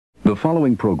The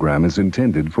following program is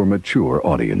intended for mature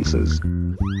audiences.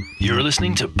 You're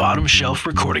listening to Bottom Shelf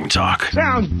Recording Talk.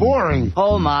 Sounds boring.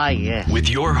 Oh my, yeah. With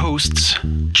your hosts,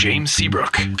 James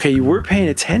Seabrook. Okay, you were paying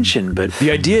attention, but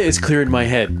the idea is clear in my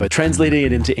head, but translating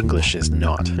it into English is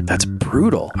not. That's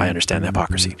brutal. I understand the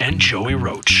hypocrisy. And Joey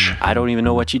Roach. I don't even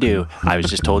know what you do. I was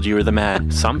just told you were the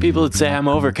man. Some people would say I'm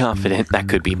overconfident. That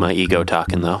could be my ego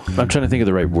talking, though. I'm trying to think of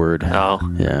the right word. Oh,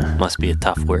 Yeah. must be a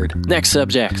tough word. Next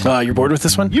subject. You're bored with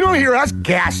this one? You don't hear us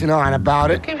gassing on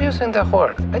about it. Keep using the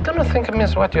word. I don't think it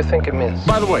means what you think it means.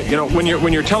 By the way, when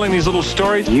you're telling these little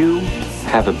stories, You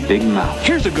have a big mouth.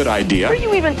 here's a good idea. What are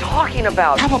you even talking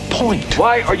about? Have a point.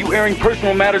 Why are you airing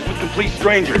personal matters with complete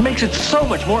strangers? It makes it so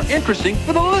much more interesting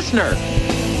for the listener.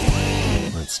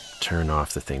 Let's turn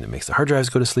off the thing that makes the hard drives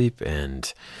go to sleep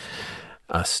and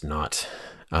us not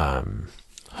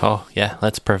Oh, yeah.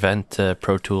 Let's prevent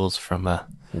Pro Tools from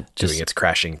doing its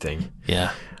crashing thing.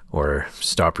 Yeah. Or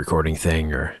stop recording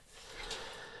thing or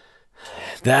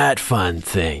that fun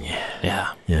thing. Yeah.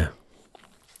 Yeah.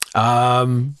 I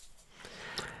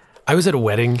was at a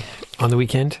wedding on the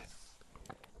weekend,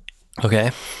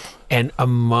 Okay. and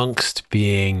amongst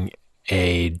being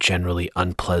a generally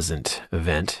unpleasant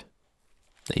event,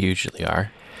 They usually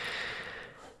are.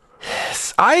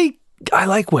 I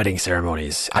like wedding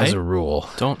ceremonies as a rule.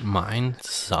 Don't mind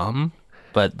some,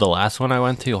 but the last one I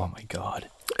went to, oh my God.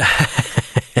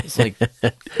 It's like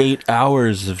 8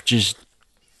 hours of just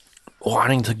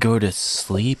wanting to go to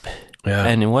sleep. Yeah.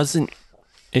 And it was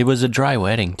a dry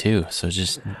wedding too. So it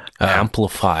just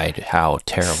amplified how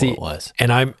terrible it was.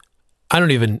 And I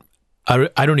don't even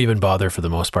bother for the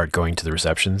most part going to the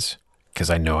receptions because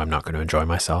I know I'm not going to enjoy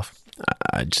myself.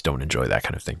 I just don't enjoy that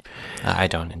kind of thing. I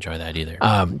don't enjoy that either.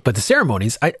 But the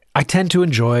ceremonies, I tend to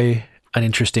enjoy an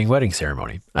interesting wedding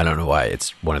ceremony. I don't know why.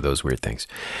 It's one of those weird things.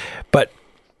 But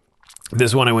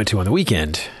this one I went to on the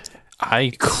weekend,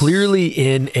 clearly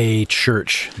in a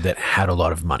church that had a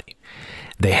lot of money.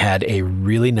 They had a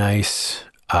really nice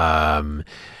sound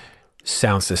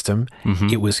system. Mm-hmm.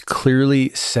 It was clearly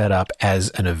set up as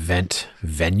an event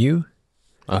venue.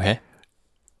 Okay.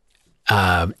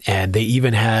 And they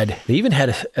even had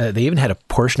a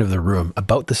portion of the room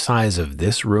about the size of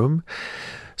this room,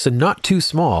 so not too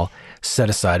small, set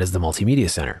aside as the multimedia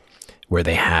center, where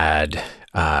they had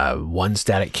one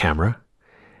static camera.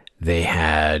 They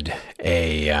had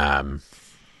a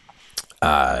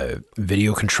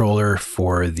video controller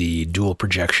for the dual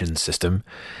projection system.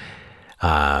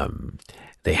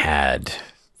 They had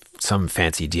some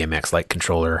fancy DMX light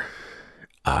controller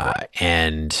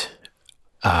and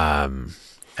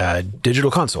a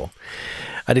digital console.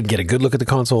 I didn't get a good look at the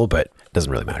console, but it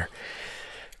doesn't really matter.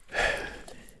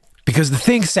 Because the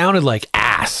thing sounded like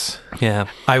ass. Yeah.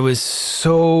 I was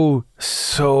so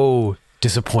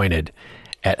disappointed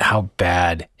at how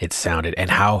bad it sounded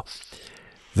and how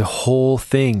the whole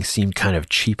thing seemed kind of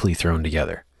cheaply thrown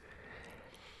together.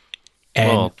 And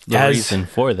Well, the reason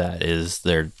for that is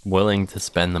they're willing to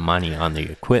spend the money on the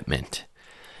equipment,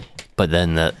 but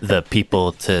then the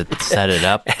people to set it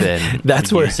up and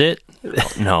use it,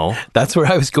 no. That's where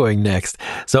I was going next.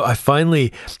 So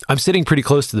I'm sitting pretty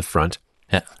close to the front.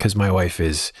 Yeah. Because my wife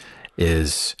is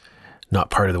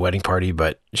not part of the wedding party,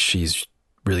 but she's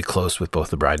really close with both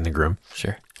the bride and the groom.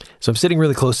 Sure. So I'm sitting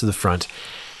really close to the front,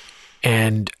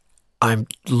 and I'm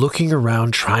looking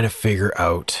around trying to figure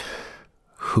out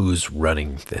who's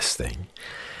running this thing.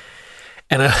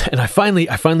 And I finally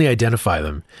identify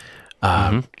them.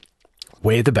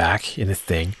 Way at the back in the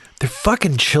thing. They're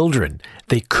fucking children.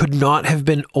 They could not have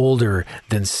been older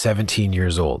than 17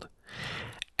 years old.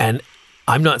 And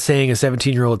I'm not saying a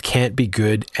 17-year-old can't be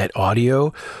good at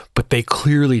audio, but they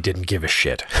clearly didn't give a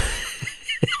shit.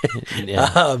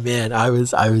 Yeah. Oh man, I was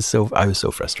so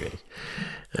frustrated.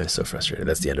 I was so frustrated.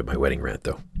 That's the end of my wedding rant,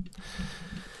 though.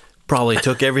 Probably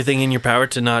took everything in your power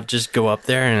to not just go up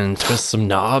there and twist some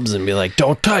knobs and be like,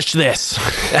 "Don't touch this."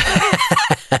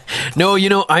 No,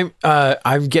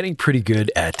 I'm getting pretty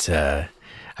good at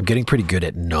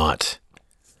not.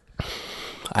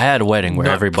 I had a wedding where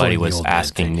Not everybody pulling the was old man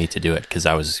asking thing. me to do it because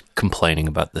I was complaining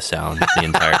about the sound the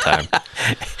entire time.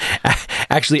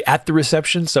 Actually, at the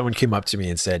reception, someone came up to me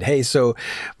and said, "Hey, so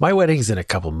my wedding's in a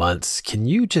couple months. Can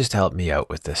you just help me out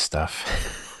with this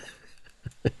stuff?"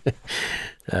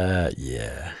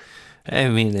 Yeah. I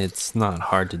mean, it's not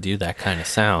hard to do that kind of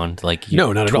sound. Like, you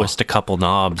No, not at all. twist a couple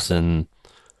knobs and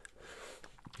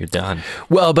you're done.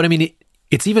 Well, but I mean,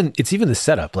 it's even the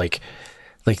setup. Like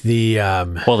the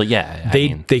Well, yeah.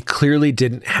 they clearly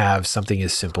didn't have something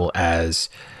as simple as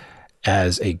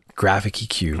a graphic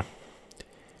EQ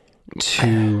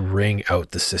to ring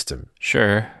out the system.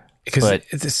 Sure. Because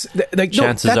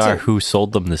chances are who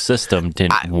sold them the system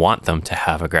didn't want them to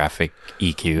have a graphic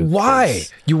EQ. Why?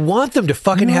 You want them to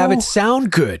fucking have it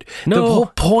sound good. No. The whole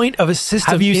point of a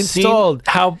system have you installed.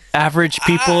 Seen how average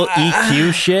people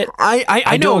EQ shit?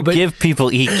 I know, don't give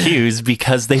people EQs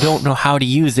because they don't know how to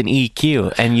use an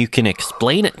EQ, and you can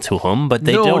explain it to them, but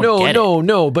they don't get it.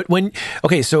 No. But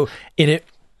so in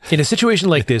a situation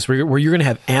like this, where you're going to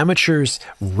have amateurs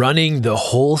running the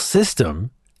whole system,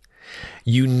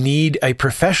 you need a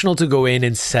professional to go in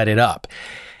and set it up.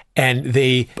 And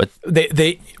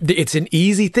it's an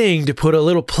easy thing to put a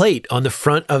little plate on the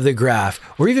front of the graph,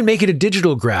 or even make it a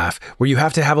digital graph where you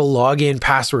have to have a login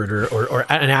password or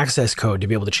an access code to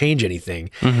be able to change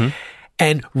anything,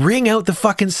 and ring out the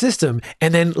fucking system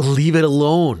and then leave it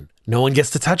alone. No one gets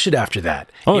to touch it after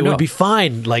that. It would be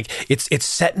fine. Like it's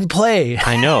set in play.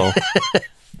 I know.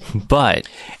 But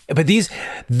this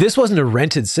wasn't a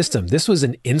rented system. This was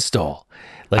an install.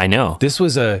 I know. This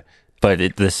was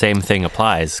But the same thing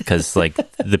applies, because like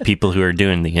the people who are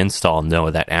doing the install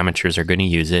know that amateurs are going to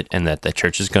use it, and that the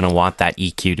church is going to want that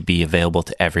EQ to be available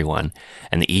to everyone.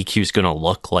 And the EQ is going to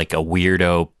look like a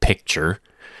weirdo picture,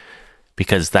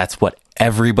 because that's what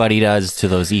everybody does to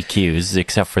those EQs,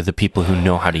 except for the people who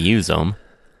know how to use them.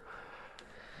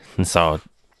 And so,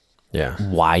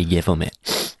 why give them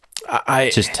it? I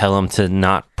just tell them to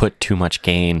not put too much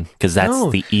gain, because that's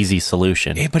the easy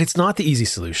solution. But it's not the easy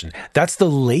solution. That's the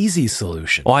lazy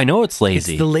solution. Oh, I know it's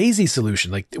lazy. It's the lazy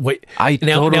solution. Like I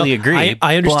totally agree.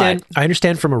 I understand. I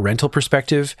understand from a rental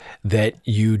perspective that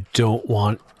you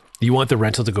want the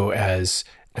rental to go as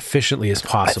efficiently as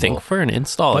possible. I think for an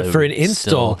install,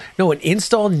 an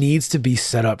install needs to be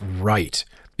set up right,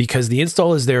 because the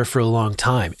install is there for a long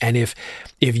time. And if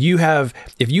you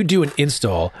do an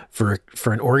install for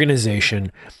an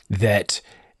organization that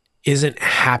isn't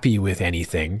happy with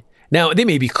anything, now they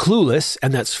may be clueless,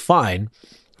 and that's fine.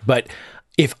 But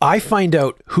if I find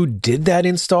out who did that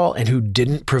install and who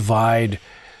didn't provide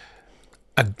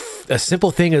a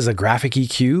simple thing as a graphic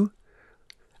EQ,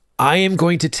 I am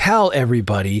going to tell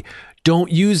everybody,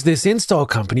 don't use this install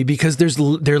company because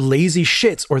they're lazy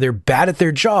shits, or they're bad at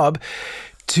their job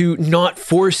to not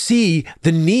foresee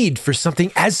the need for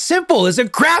something as simple as a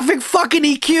graphic fucking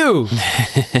EQ.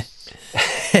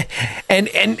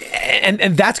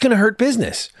 and that's going to hurt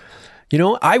business. You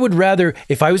know, I would rather,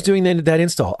 if I was doing that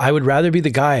install, I would rather be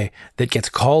the guy that gets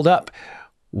called up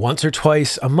once or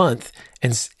twice a month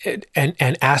and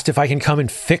asked if I can come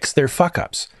and fix their fuck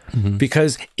ups. Mm-hmm.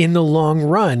 Because in the long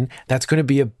run, that's going to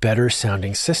be a better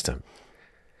sounding system.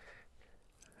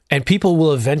 And people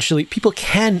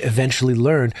can eventually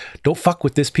learn, don't fuck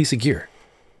with this piece of gear.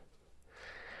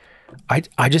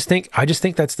 I just think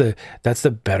that's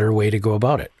the better way to go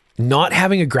about it. Not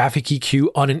having a graphic EQ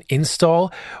on an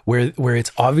install where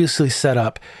it's obviously set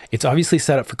up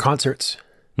for concerts.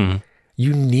 Mm-hmm.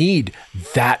 You need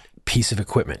that piece of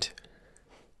equipment.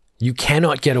 You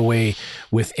cannot get away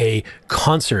with a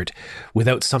concert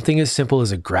without something as simple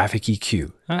as a graphic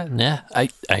EQ. Yeah, I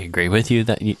agree with you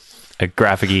that a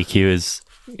graphic EQ is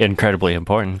incredibly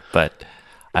important, but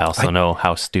I also know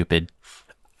how stupid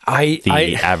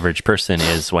the average person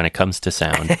is when it comes to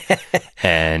sound.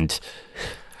 And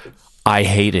I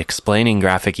hate explaining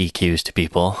graphic EQs to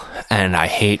people, and I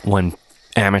hate when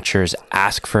amateurs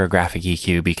ask for a graphic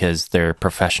EQ because their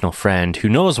professional friend who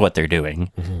knows what they're doing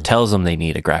tells them they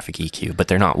need a graphic EQ, but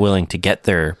they're not willing to get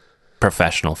their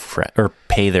professional friend or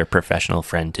pay their professional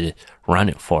friend to run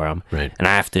it for them. Right. And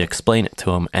I have to explain it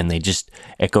to them, and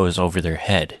it goes over their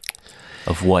head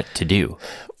of what to do.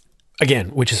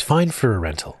 Again, which is fine for a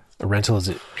rental. A rental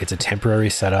it's a temporary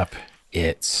setup.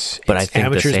 But I think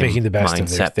amateurs the same making the best of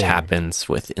their mindset thing. happens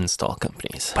with install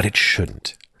companies. But it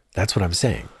shouldn't. That's what I'm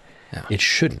saying. Yeah. It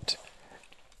shouldn't.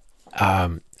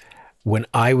 When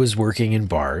I was working in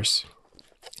bars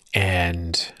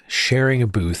and sharing a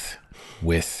booth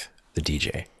with the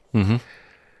DJ, mm-hmm.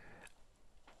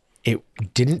 it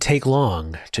didn't take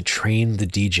long to train the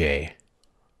DJ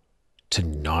to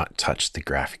not touch the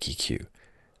graphic EQ,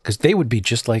 because they would be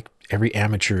just like every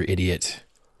amateur idiot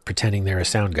pretending they're a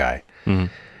sound guy. Mm-hmm.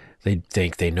 They'd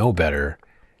think they know better,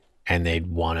 and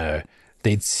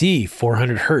they'd see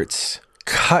 400 hertz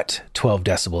cut 12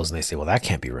 decibels, and they say, well, that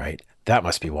can't be right. That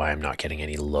must be why I'm not getting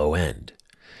any low end.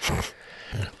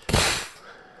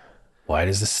 Why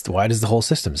does the whole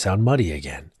system sound muddy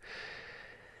again?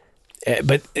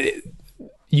 But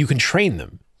you can train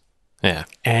them. Yeah.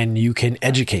 And you can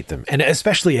educate them. And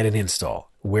especially at an install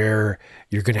where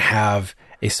you're going to have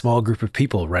a small group of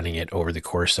people running it over the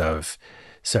course of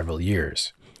several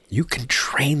years. You can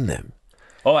train them.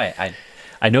 Oh,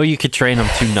 I know you could train them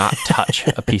to not touch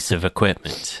a piece of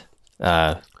equipment.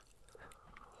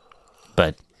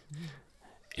 but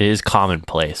it is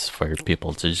commonplace for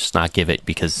people to just not give it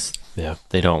because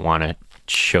they don't want to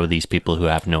show these people who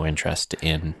have no interest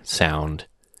in sound.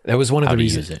 That was one of how the to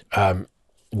reasons use it.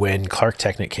 When Clark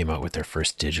Technic came out with their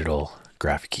first digital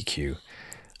graphic EQ.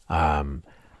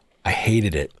 I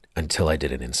hated it until I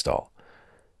did an install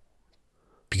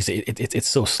because it's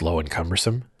so slow and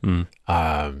cumbersome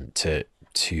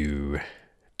to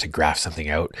graph something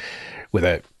out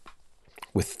with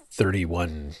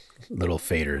 31 little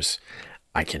faders.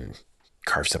 I can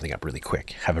carve something up really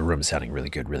quick, have a room sounding really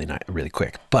good, really nice, really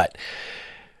quick. But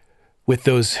with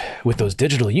those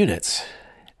digital units,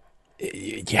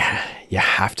 you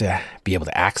have to be able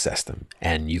to access them,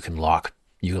 and you can lock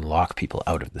people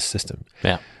out of the system.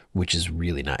 Yeah. Which is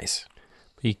really nice.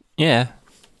 Yeah.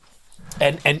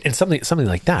 And something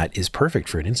like that is perfect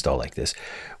for an install like this,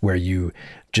 where you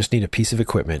just need a piece of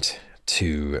equipment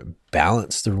to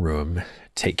balance the room,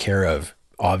 take care of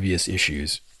obvious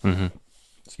issues. Mm-hmm.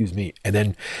 Excuse me. And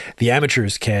then the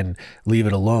amateurs can leave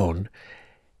it alone,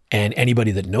 and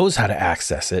anybody that knows how to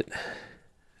access it,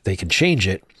 they can change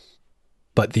it,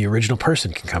 but the original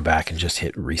person can come back and just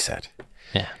hit reset.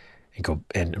 Yeah. And go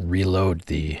and reload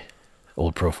the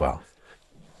old profile.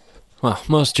 Well,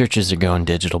 most churches are going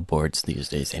digital boards these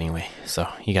days anyway, so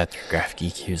you got your graphic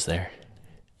EQs there.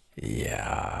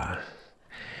 Yeah.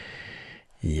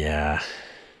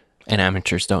 And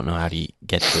amateurs don't know how to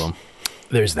get to them.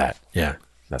 There's that. Yeah,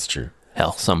 that's true.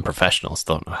 Hell, some professionals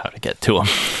don't know how to get to them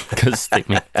because they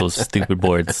make those stupid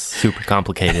boards super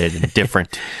complicated and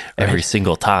different every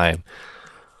single time.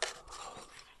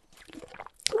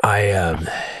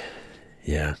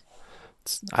 Yeah.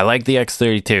 I like the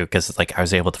X32 because I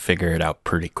was able to figure it out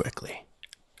pretty quickly.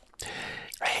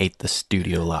 I hate the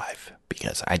Studio Live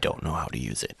because I don't know how to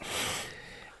use it.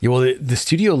 Yeah, well, the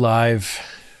Studio Live,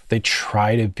 they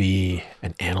try to be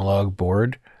an analog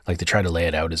board. Like they try to lay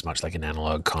it out as much like an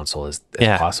analog console as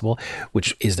possible,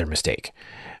 which is their mistake.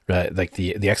 Right? Like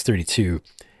the X32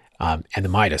 and the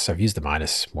Midas, I've used the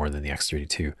Midas more than the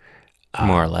X32.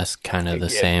 More or less kind of the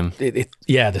same.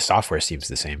 The software seems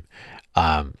the same.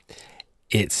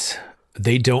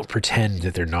 They don't pretend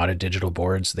that they're not a digital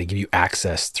board, so they give you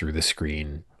access through the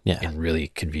screen in really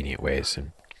convenient ways,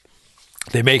 and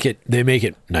they make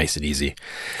it nice and easy.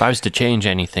 If I was to change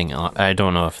anything, I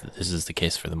don't know if this is the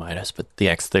case for the Midas, but the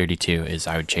X32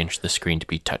 I would change the screen to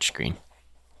be touchscreen.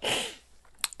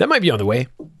 That might be on the way.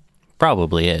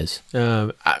 Probably is.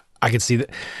 I can see that.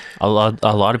 A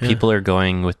lot of people are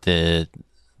going with the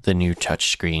new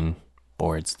touchscreen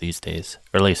boards these days,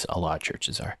 or at least a lot of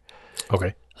churches are.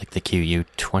 Okay. Like the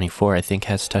QU24, I think,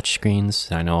 has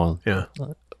touchscreens. I know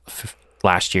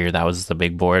last year that was the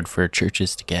big board for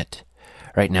churches to get.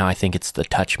 Right now, I think it's the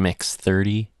TouchMix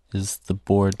 30 is the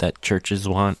board that churches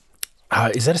want.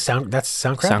 Is that that's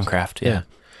Soundcraft? Soundcraft, yeah.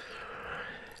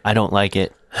 I don't like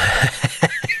it.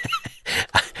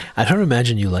 I don't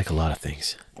imagine you like a lot of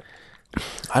things.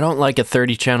 I don't like a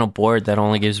 30-channel board that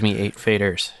only gives me 8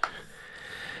 faders.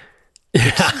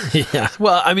 Yeah.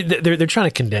 Well, I mean, they're trying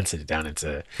to condense it down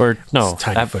into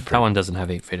tiny footprint. That one doesn't have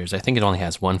 8 faders. I think it only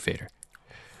has 1 fader.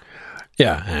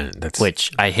 Yeah, and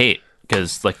which I hate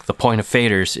because the point of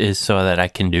faders is so that I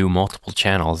can do multiple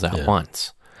channels at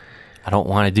once. I don't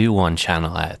want to do one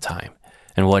channel at a time.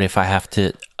 And what if I have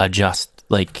to adjust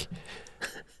I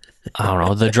don't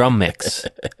know, the drum mix?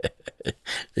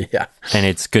 Yeah. And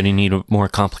it's going to need a more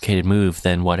complicated move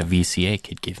than what a VCA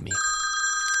could give me.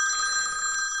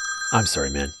 I'm sorry,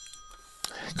 man.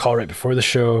 Call right before the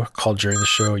show, call during the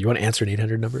show. You want to answer an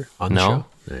 800 number on the show? No.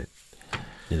 Right.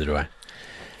 Neither do I.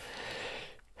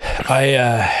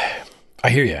 I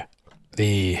hear you.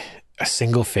 A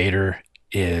single fader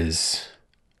is,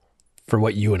 for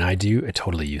what you and I do, a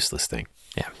totally useless thing.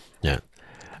 Yeah.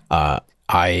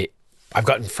 I've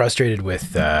gotten frustrated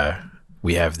with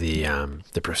we have the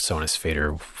PreSonus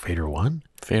Fader 1?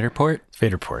 Fader port?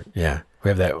 Fader port, yeah. We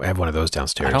have one of those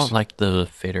downstairs. I don't like the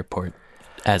fader port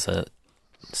as a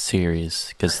series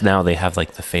because now they have the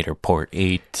fader port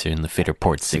 8 and the fader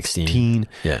port 16.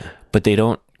 Yeah. But they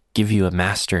don't give you a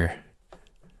master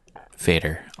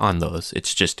fader on those.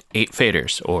 It's just 8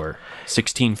 faders or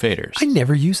 16 faders. I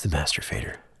never use the master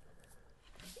fader.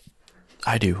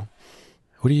 I do.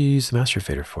 What do you use the master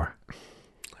fader for?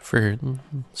 For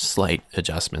slight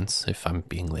adjustments if I'm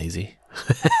being lazy.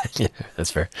 Yeah,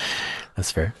 that's fair.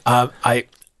 I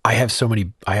have so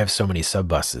many sub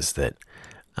buses that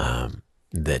I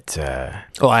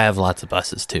have lots of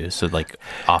buses too. So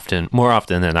more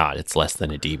often than not, it's less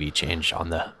than a dB change on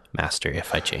the master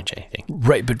if I change anything.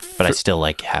 Right, but I still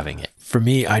like having it. For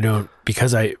me, I don't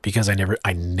because I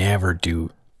never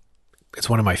do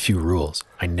one of my few rules.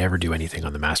 I never do anything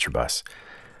on the master bus.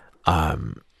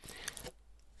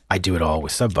 I do it all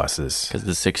with sub buses. Because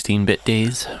the 16-bit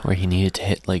days where you needed to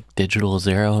hit like digital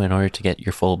 0 in order to get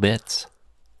your full bits.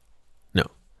 No,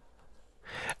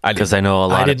 because I know a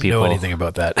lot of people know anything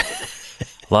about that.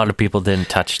 A lot of people didn't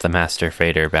touch the master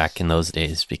fader back in those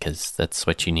days because that's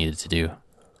what you needed to do.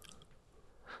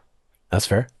 That's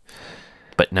fair.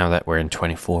 But now that we're in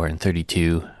 24 and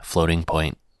 32 floating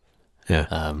point,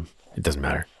 yeah, it doesn't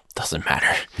matter. Doesn't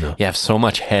matter. No. You have so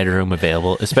much headroom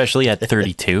available, especially at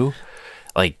 32.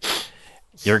 Like,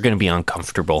 you're going to be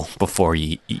uncomfortable before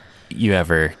you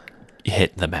ever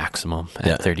hit the maximum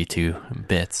at 32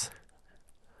 bits.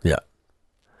 Yeah.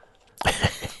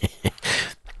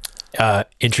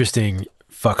 Interesting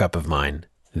fuck up of mine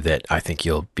that I think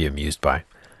you'll be amused by,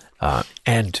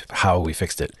 and how we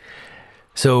fixed it.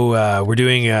 So we're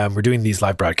doing these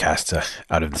live broadcasts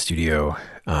out of the studio.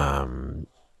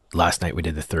 Last night we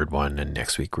did the third one, and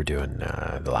next week we're doing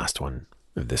the last one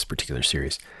of this particular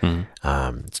series.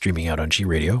 It's streaming out on G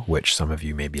Radio, which some of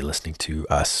you may be listening to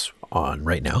us on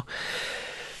right now.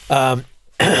 I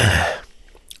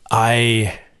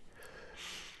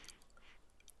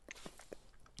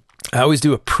always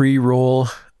do a pre-roll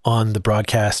on the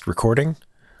broadcast recording,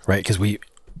 right? Because we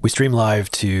stream live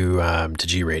to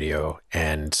G Radio,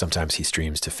 and sometimes he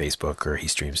streams to Facebook or he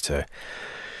streams to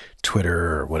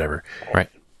Twitter or whatever. Right.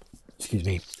 Excuse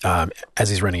me. As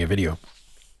he's running a video.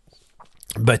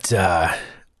 But I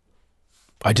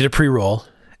did a pre-roll,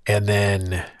 and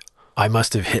then I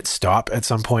must have hit stop at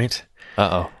some point.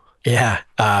 Uh-oh. Yeah,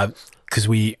 because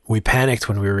we panicked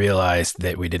when we realized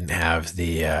that we didn't have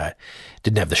the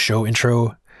show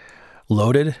intro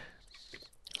loaded.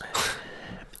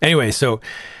 Anyway, so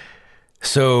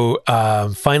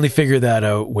finally figured that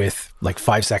out with like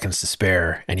 5 seconds to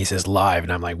spare, and he says live,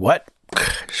 and I'm like, what?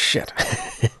 Shit.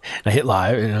 And I hit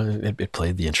live, and it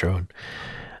played the intro.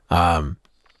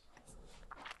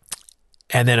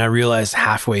 And then I realized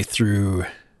halfway through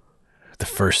the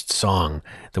first song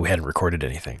that we hadn't recorded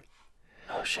anything.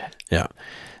 Oh shit. Yeah.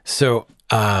 So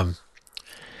after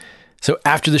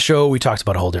the show, we talked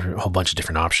about a whole bunch of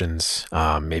different options.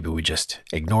 Maybe we just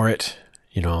ignore it,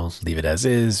 leave it as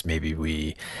is.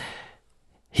 Maybe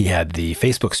he had the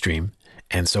Facebook stream.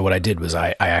 And so what I did was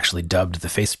I actually dubbed the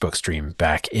Facebook stream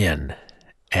back in,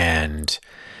 and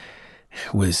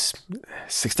was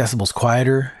 6 decibels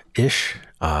quieter-ish,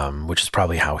 which is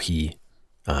probably how he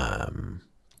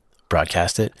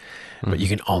broadcast it. But you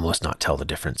can almost not tell the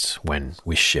difference when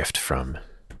we shift from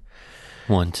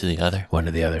one to the other.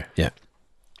 Yeah.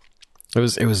 It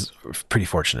was pretty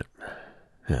fortunate.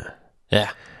 Yeah.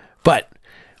 Yeah. But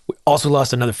we also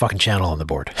lost another fucking channel on the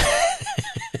board.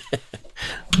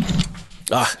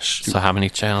 So how many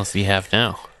channels do you have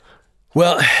now?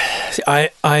 Well,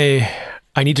 I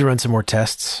need to run some more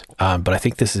tests, but I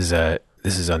think this is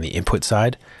on the input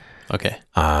side. Okay.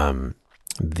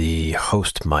 The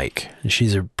host mic,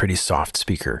 she's a pretty soft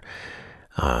speaker,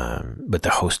 but the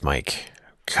host mic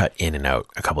cut in and out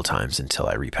a couple times until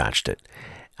I repatched it,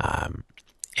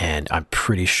 and I'm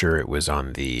pretty sure it was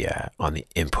on the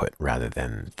input rather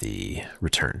than the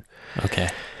return. Okay.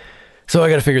 So I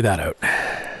got to figure that out.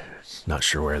 Not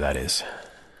sure where that is.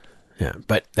 Yeah,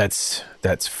 but that's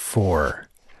four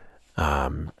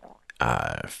of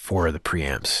the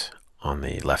preamps on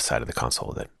the left side of the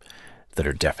console that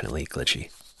are definitely glitchy.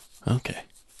 Okay.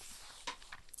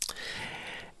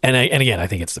 And again, I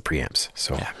think it's the preamps.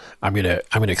 So yeah. I'm gonna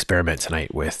experiment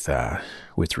tonight with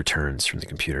returns from the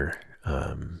computer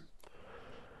while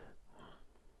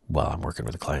I'm working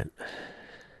with a client.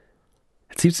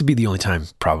 It seems to be the only time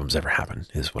problems ever happen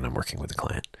is when I'm working with a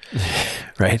client,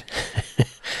 right?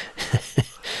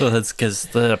 Well, that's because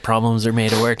the problems are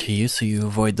made aware to you, so you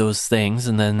avoid those things,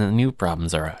 and then the new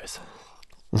problems arise.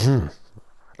 Mm-hmm.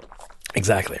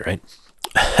 Exactly, right?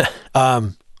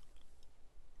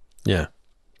 Yeah.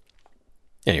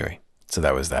 Anyway, so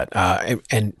that was that.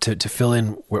 And to fill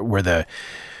in where the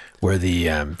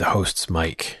host's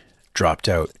mic dropped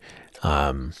out,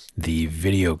 the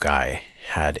video guy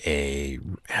had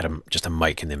just a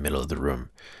mic in the middle of the room.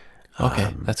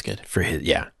 Okay, that's good for his.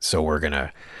 Yeah, so we're going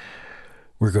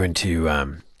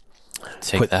to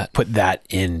put that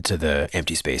into the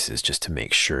empty spaces just to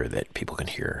make sure that people can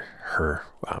hear her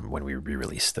when we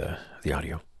re-release the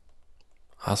audio.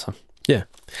 Awesome. Yeah.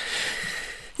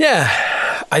 Yeah.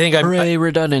 I think Hooray,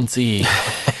 redundancy.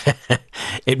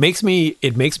 It makes me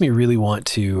really want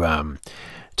to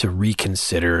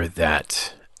reconsider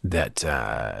that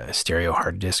stereo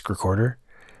hard disk recorder.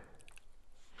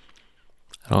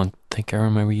 I don't think I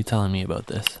remember you telling me about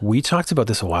this. We talked about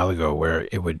this a while ago, where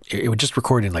it would just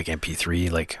record in like MP3,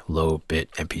 like low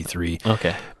bit MP3.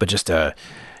 Okay. But just like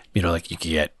you could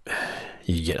get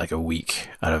like a week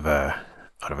out of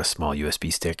a small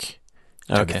USB stick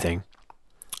type of thing.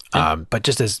 But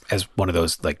just as one of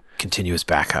those like continuous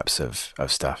backups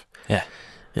of stuff. Yeah.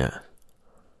 Yeah.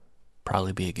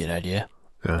 Probably be a good idea.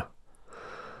 Yeah.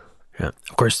 Yeah.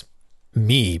 Of course,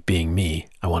 me being me,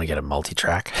 I want to get a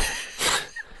multi-track.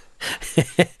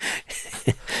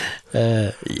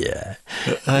 Yeah.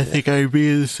 I think I'd be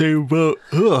in the same boat.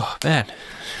 Oh, man.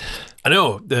 I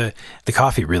know the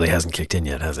coffee really hasn't kicked in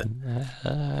yet, has it?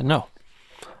 No.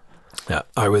 Yeah.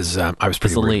 I was pretty It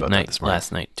was a worried late about that night this morning.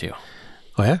 last night, too.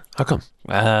 Oh yeah? How come?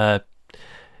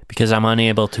 Because I'm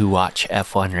unable to watch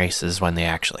F1 races when they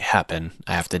actually happen.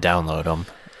 I have to download them.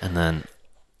 And then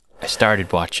I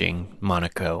started watching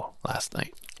Monaco last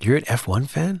night. You're an F1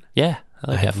 fan? Yeah,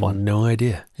 I like I had F1. no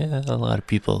idea. Yeah, a lot of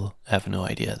people have no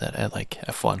idea that I like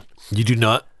F1. You do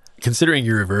not, considering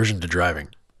your aversion to driving.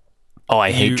 Oh,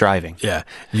 I hate driving. Yeah,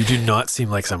 you do not seem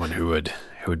like someone who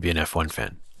would be an F1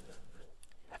 fan.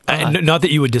 Not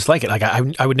that you would dislike it. Like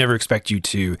I would never expect you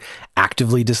to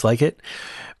actively dislike it,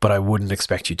 but I wouldn't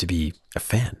expect you to be a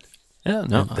fan. Yeah,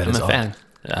 no, That I'm is a odd.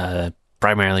 fan.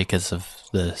 Primarily because of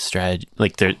the strategy.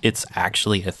 Like, it's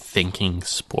actually a thinking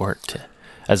sport,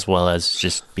 as well as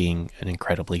just being an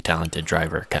incredibly talented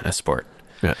driver kind of sport.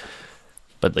 Yeah.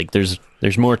 But like, there's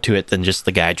more to it than just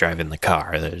the guy driving the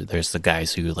car. There's the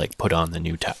guys who like put on the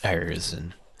new tires,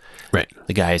 and Right.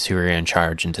 the guys who are in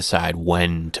charge and decide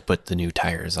when to put the new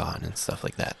tires on and stuff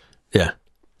like that. Yeah.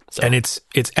 So, And it's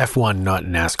F1, not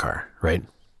NASCAR, right?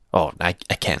 oh, I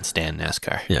can't stand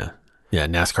NASCAR. Yeah. Yeah,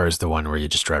 NASCAR is the one where you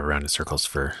just drive around in circles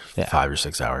for 5 or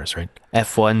 6 hours, right?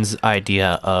 F1's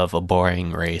idea of a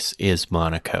boring race is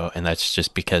Monaco, and that's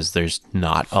just because there's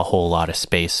not a whole lot of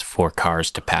space for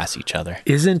cars to pass each other.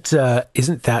 Isn't that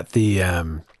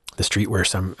the street where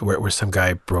some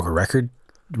guy broke a record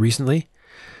recently?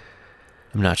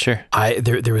 I'm not sure.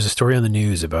 There was a story on the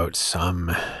news about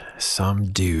some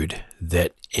dude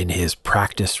that in his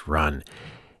practice run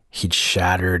he'd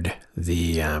shattered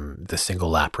the single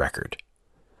lap record.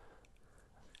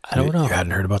 I don't know. You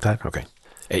hadn't heard about that? Okay.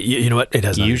 You know what? It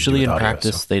has nothing to do Usually with in audio,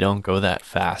 practice, so. they don't go that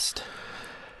fast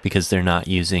because they're not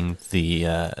using the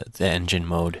engine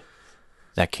mode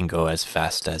that can go as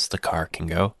fast as the car can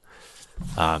go.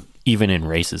 Even in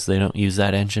races, they don't use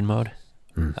that engine mode.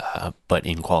 But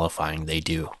in qualifying, they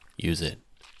do use it.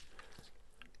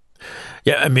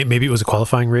 Yeah, I mean, maybe it was a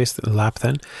qualifying race lap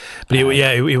then. But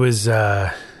it was.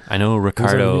 I know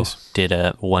Ricardo news. did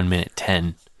a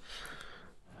 1:10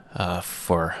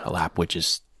 for a lap, which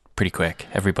is pretty quick.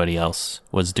 Everybody else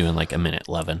was doing like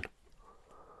 1:11.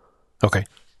 Okay.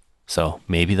 So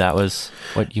maybe that was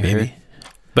what you heard.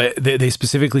 But they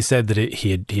specifically said that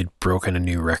he had broken a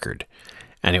new record,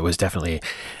 and it was definitely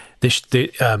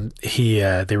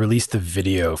they released the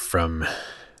video from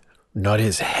not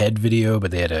his head video,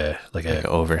 but they had a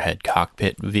overhead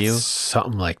cockpit view,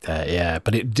 something like that. Yeah,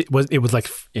 but it was like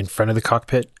in front of the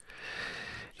cockpit.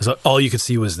 It was all you could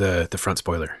see was the front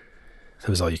spoiler. That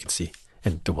was all you could see,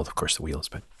 and well, of course, the wheels,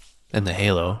 but and the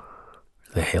halo.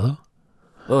 The halo.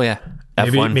 Oh yeah,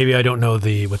 F1. Maybe I don't know what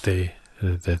the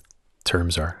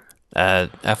terms are.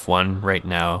 F1 right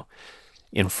now,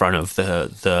 in front of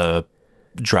the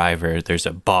driver, there's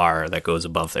a bar that goes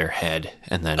above their head,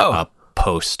 and then a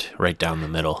post right down the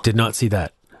middle. Did not see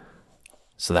that.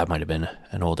 So that might have been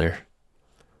an older.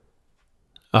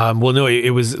 Well, no,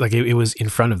 it was like it was in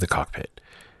front of the cockpit.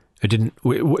 It didn't.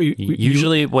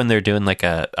 Usually, when they're doing like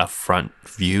a front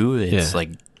view, it's like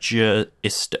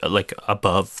just like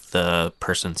above the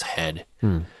person's head,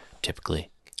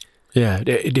 typically. Yeah,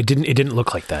 it didn't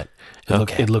look like that.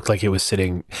 It looked like it was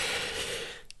sitting.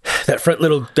 That front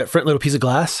little piece of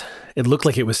glass. It looked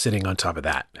like it was sitting on top of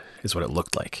that. Is what it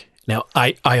looked like. Now,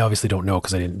 I obviously don't know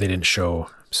because they didn't show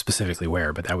specifically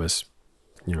where, but that was,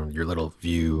 your little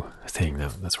view thing.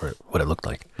 That's what it looked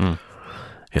like.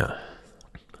 Yeah.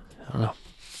 I don't know.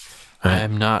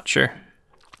 I'm not sure.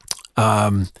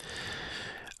 I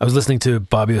was listening to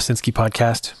Bobby Owsinski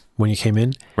podcast when you came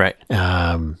in. Right.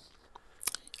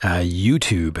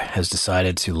 YouTube has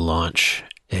decided to launch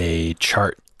a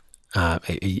chart. I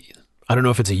don't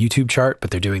know if it's a YouTube chart, but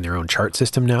they're doing their own chart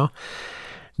system now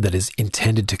that is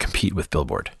intended to compete with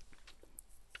Billboard.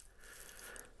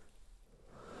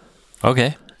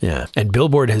 Okay. Yeah. And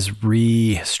Billboard has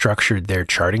restructured their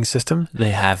charting system.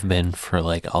 They have been for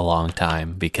like a long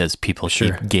time because people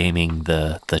keep gaming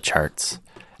the charts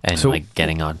and like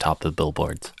getting on top of the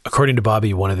billboards. According to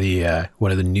Bobby, one of the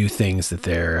new things that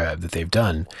they've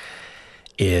done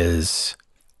is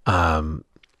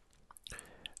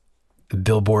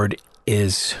Billboard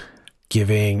is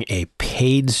giving a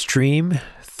paid stream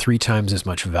 3 times as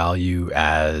much value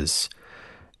as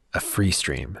a free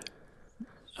stream.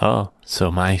 Oh, so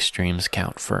my streams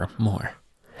count for more.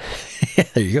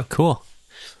 There you go. Cool.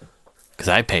 Because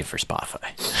I pay for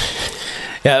Spotify.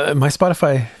 Yeah, my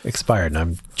Spotify expired, and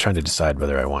I'm trying to decide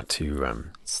whether I want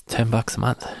to. It's $10 a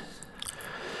month.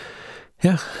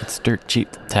 Yeah, it's dirt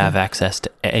cheap to have access to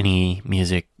any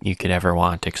music you could ever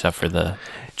want, except for the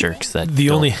jerks that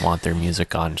don't want their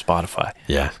music on Spotify.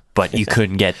 Yeah, but you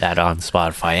couldn't get that on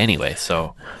Spotify anyway.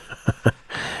 So,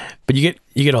 but you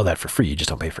get all that for free. You just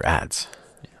don't pay for ads,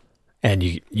 and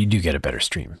you do get a better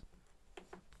stream,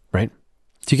 right?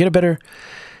 Do you get a better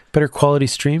quality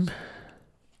stream?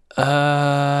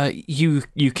 You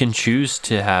can choose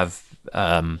to have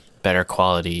better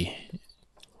quality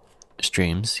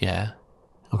streams. Yeah.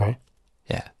 Okay.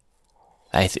 Yeah.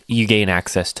 You gain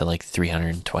access to like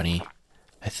 320,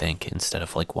 I think, instead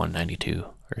of like 192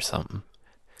 or something.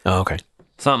 Oh, okay.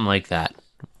 Something like that.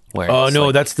 Where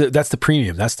no, that's the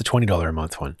premium. That's the $20 a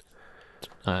month one.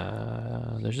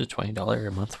 There's a $20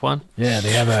 a month one. Yeah,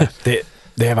 they have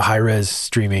they have a high res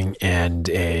streaming and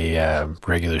a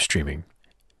regular streaming,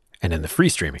 and then the free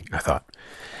streaming. I thought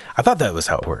that was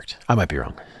how it worked. I might be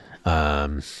wrong.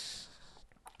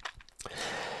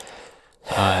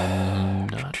 I'm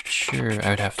not sure. I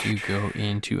would have to go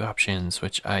into options,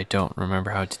 which I don't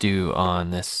remember how to do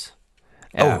on this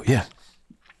app. Oh, yeah.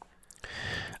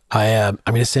 I'm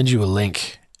going to send you a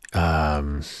link.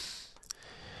 What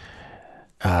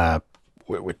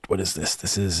is this?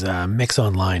 This is Mix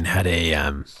Online had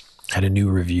a new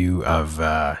review of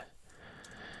the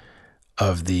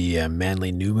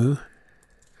Manly Numu.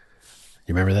 You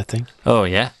remember that thing? Oh,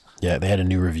 yeah. Yeah, they had a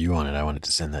new review on it. I wanted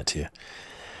to send that to you.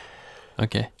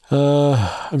 Okay.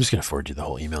 I'm just going to forward you the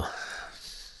whole email.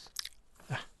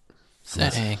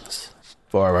 Settings.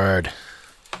 Forward.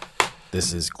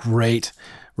 This is great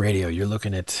radio. You're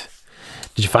looking at...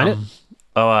 Did you find it?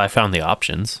 Oh, I found the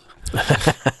options. All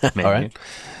right.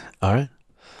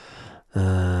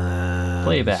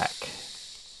 Playback.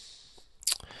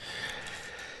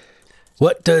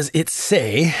 What does it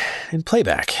say in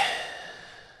playback?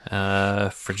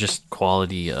 For just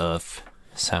quality of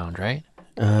sound, right?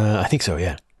 I think so,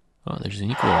 yeah. Oh, there's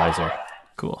an equalizer.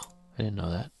 Cool. I didn't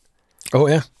know that. Oh,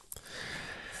 yeah.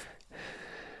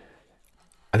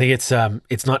 I think it's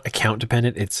not account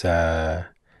dependent. It's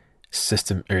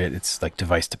system, or it's like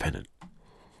device dependent.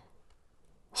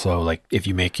 So, like, if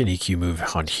you make an EQ move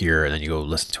on here and then you go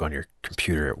listen to it on your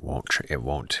computer, it won't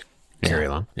carry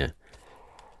along. Yeah.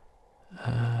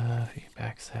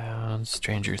 Feedback sound,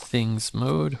 Stranger Things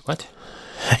mode. What?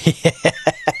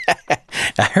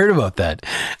 I heard about that.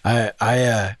 I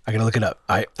gotta look it up.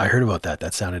 I heard about that.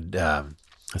 That sounded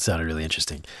really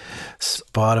interesting.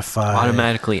 Spotify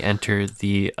automatically enter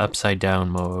the upside down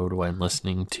mode when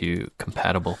listening to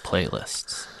compatible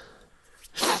playlists.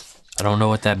 I don't know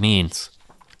what that means.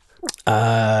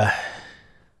 Okay.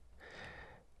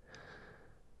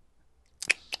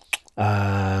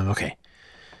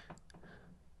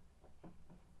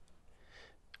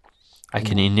 I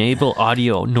can enable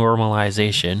audio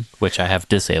normalization, which I have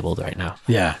disabled right now.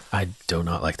 Yeah, I do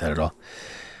not like that at all.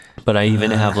 But I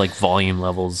even have like volume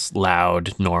levels,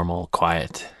 loud, normal,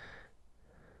 quiet.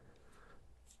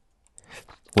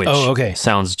 Which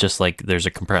sounds just like there's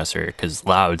a compressor, because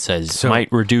loud says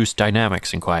might reduce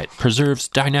dynamics and quiet preserves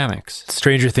dynamics.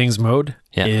 Stranger Things mode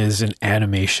is an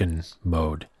animation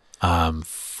mode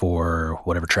for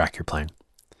whatever track you're playing.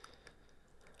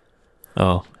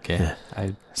 Oh, okay. Yeah.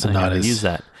 I never use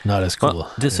that. Not as cool.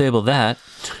 Well, disable that.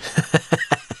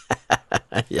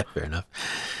 Yeah, fair enough.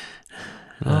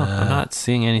 I'm not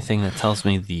seeing anything that tells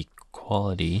me the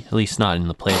quality, at least not in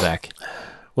the playback.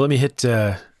 Well, let me hit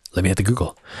the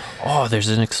Google. Oh, there's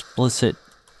an explicit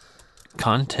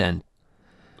content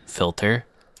filter.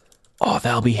 Oh,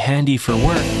 that'll be handy for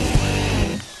work.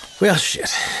 Well,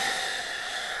 shit.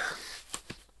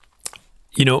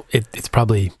 You know, it's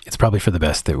probably for the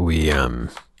best that we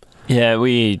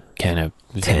we kind of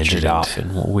ventured off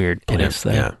in a weird place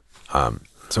there. Yeah.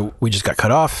 So we just got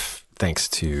cut off thanks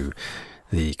to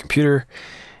the computer.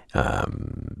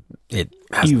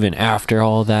 Even after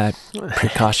all that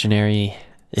precautionary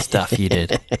stuff you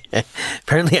did.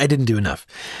 Apparently I didn't do enough.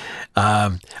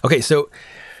 Okay, so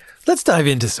let's dive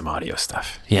into some audio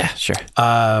stuff. Yeah, sure.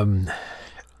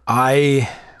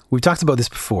 We've talked about this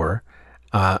before.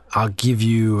 I'll give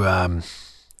you,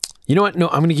 you know what? No,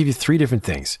 I'm going to give you 3 different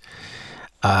things.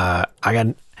 I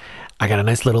got a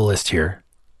nice little list here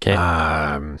Okay.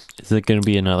 Is it going to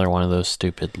be another one of those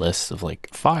stupid lists of like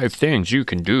 5 things you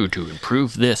can do to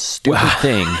improve this stupid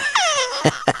thing?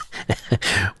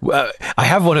 Well, I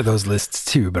have one of those lists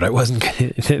too, but that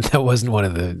wasn't one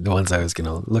of the ones I was going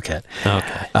to look at.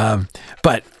 Okay.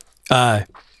 But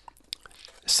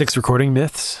 6 recording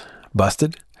myths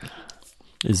busted.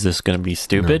 Is this going to be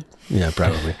stupid? No. Yeah,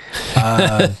 probably.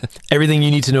 Everything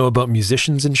you need to know about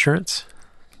musicians insurance.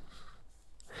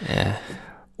 Yeah.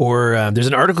 Or there's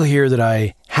an article here that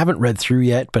I haven't read through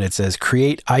yet, but it says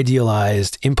create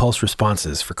idealized impulse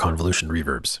responses for convolution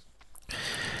reverbs.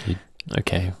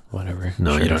 Okay, whatever.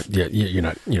 No, sure. you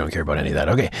don't. You don't care about any of that.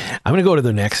 Okay, I'm going to go to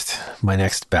my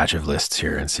next batch of lists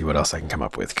here and see what else I can come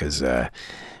up with, because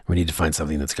we need to find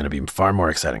something that's going to be far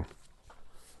more exciting.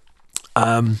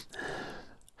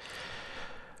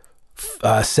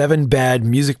 7 bad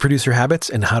music producer habits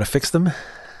and how to fix them.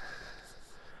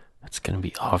 It's going to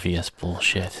be obvious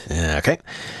bullshit. Yeah, okay.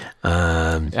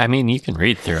 I mean, you can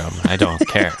read through them. I don't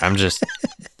care. I'm just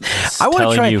I want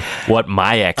to try you what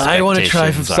my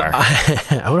expectations are.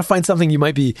 I want to find something you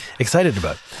might be excited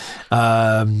about.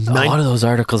 A lot of those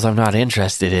articles I'm not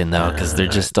interested in, though, because they're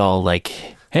just all like,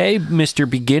 hey, Mr.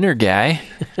 Beginner guy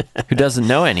who doesn't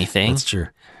know anything.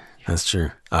 That's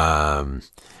true.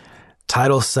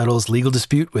 Tidal settles legal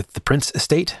dispute with the Prince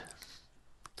estate.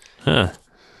 Huh.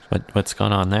 What's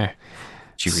going on there?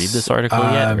 Did you read this article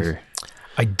yet? Or?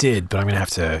 I did, but I'm going to have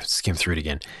to skim through it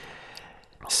again.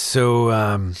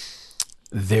 So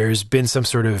there's been some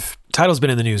sort of... Tidal's been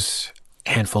in the news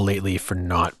a handful lately for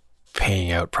not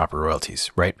paying out proper royalties,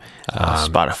 right?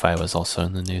 Spotify was also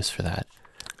in the news for that.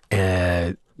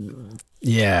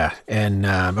 Yeah, and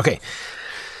okay.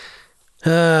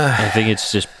 I think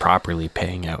it's just properly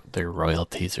paying out their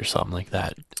royalties or something like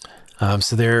that.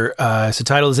 So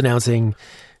Tidal is announcing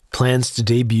plans to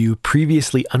debut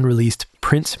previously unreleased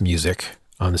Prince music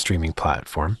on the streaming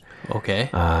platform. Okay.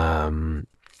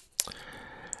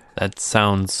 That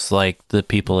sounds like the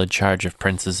people in charge of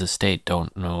Prince's estate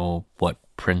don't know what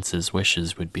Prince's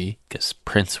wishes would be, because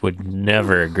Prince would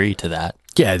never agree to that.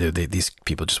 Yeah, these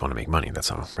people just want to make money. That's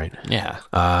all, right? Yeah.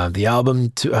 The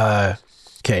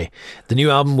new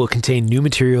album will contain new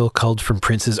material culled from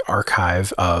Prince's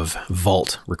archive of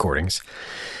Vault recordings.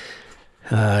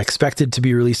 Expected to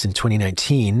be released in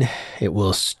 2019, it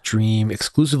will stream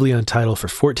exclusively on Tidal for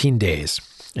 14 days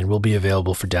and will be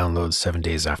available for download 7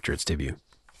 days after its debut.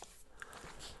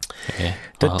 Okay.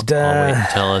 I'll wait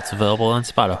until it's available on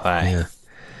Spotify.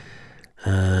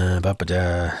 Yeah.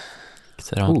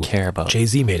 Because I don't care about...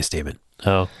 Jay-Z made a statement.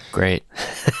 Oh, great.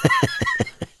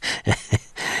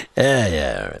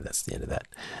 Yeah, all right, that's the end of that.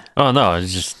 Oh no,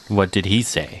 it's just, what did he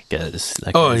say? It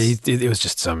was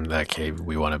just some like, hey,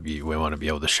 we want to be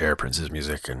able to share Prince's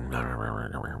music, and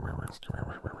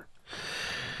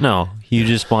no, you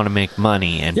just want to make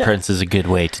money, and yeah. Prince is a good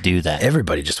way to do that.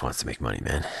 Everybody just wants to make money,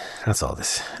 man. That's all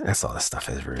this stuff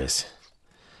ever is.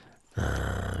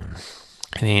 I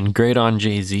mean, great on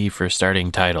Jay-Z for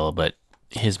starting Tidal, but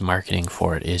his marketing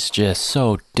for it is just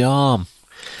so dumb.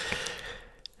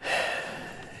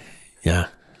 Yeah,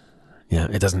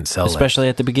 it doesn't sell. Especially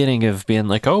at the beginning of being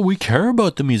like, oh, we care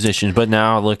about the musicians, but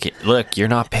now look, you're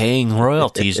not paying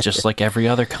royalties just like every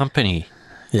other company.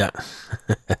 Yeah.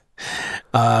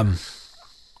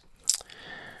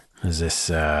 Is this?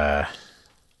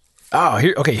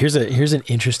 Here's an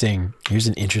interesting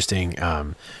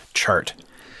chart.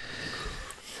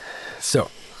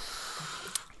 So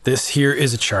this here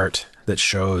is a chart that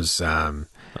shows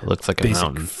it looks like a basic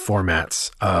mountain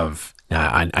formats of.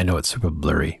 I know it's super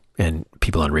blurry, and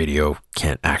people on radio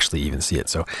can't actually even see it.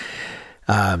 So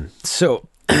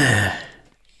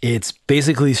it's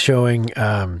basically showing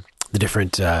the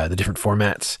different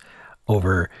formats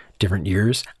over different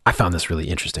years. I found this really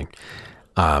interesting.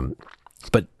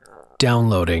 But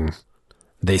downloading,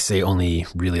 they say, only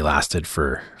really lasted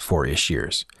for 4-ish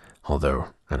years. Although,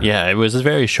 I don't know. It was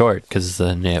very short because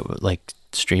then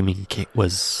streaming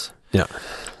was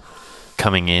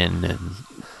coming in and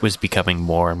was becoming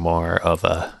more and more of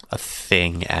a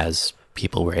thing as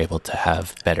people were able to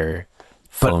have better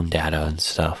phone data and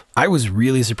stuff. I was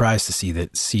really surprised to see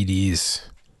that CDs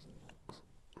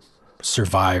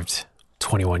survived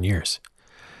 21 years.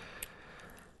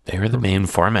 They were the main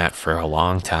format for a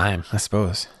long time, I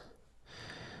suppose.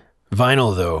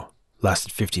 Vinyl, though,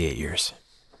 lasted 58 years.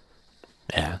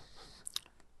 Yeah.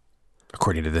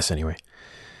 According to this, anyway.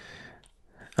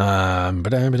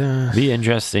 Be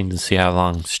interesting to see how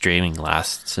long streaming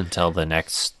lasts until the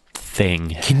next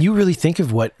thing. Can you really think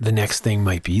of what the next thing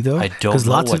might be, though? I don't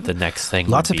know what the next thing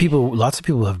Lots would of be.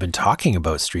 people have been talking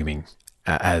about streaming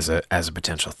as a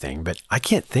potential thing, but I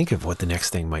can't think of what the next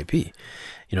thing might be.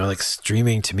 You know, like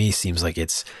streaming to me seems like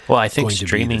it's Well, I think going to be the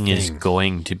streaming is thing.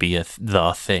 going to be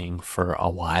the thing for a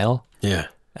while. Yeah.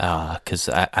 Because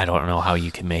I don't know how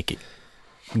you can make it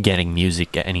getting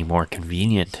music any more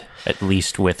convenient, at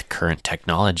least with current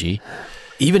technology.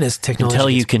 Even as technology Until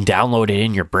you gets- can download it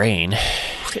in your brain.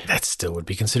 that still would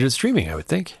be considered streaming, I would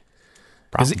think.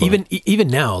 Because Probably. even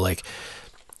now, like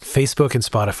Facebook and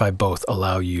Spotify both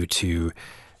allow you to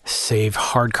save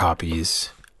save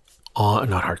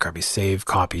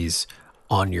copies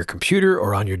on your computer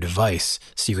or on your device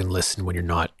so you can listen when you're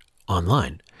not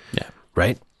online, Yeah.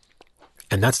 right?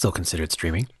 And that's still considered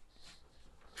streaming.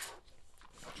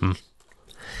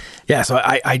 Yeah, so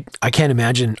I can't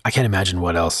imagine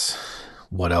what else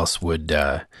would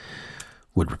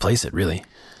replace it, really.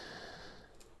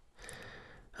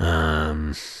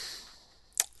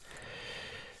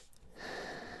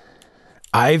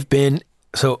 I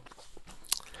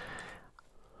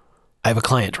have a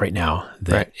client right now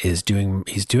that he's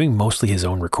doing mostly his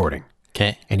own recording.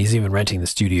 Okay. And he's even renting the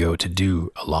studio to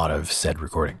do a lot of said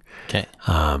recording. Okay.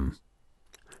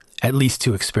 At least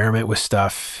to experiment with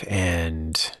stuff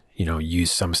and, you know,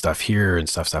 use some stuff here and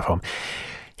stuff home.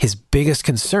 His biggest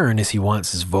concern is he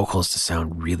wants his vocals to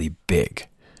sound really big.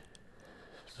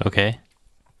 Okay.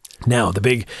 Now,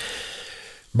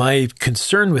 my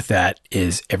concern with that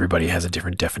is everybody has a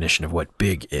different definition of what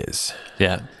big is.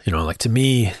 Yeah. You know, like to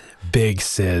me, big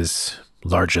says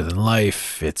larger than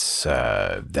life. It's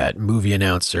that movie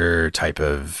announcer type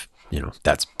of, you know,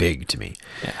 that's big to me.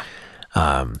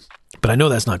 Yeah. But I know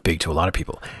that's not big to a lot of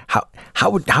people.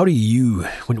 How do you,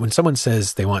 when someone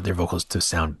says they want their vocals to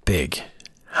sound big,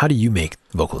 how do you make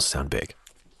vocals sound big?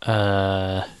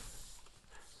 I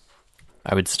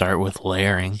would start with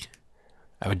layering.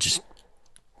 I would just,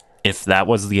 if that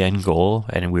was the end goal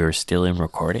and we were still in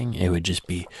recording, it would just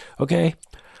be, okay,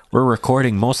 we're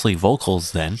recording mostly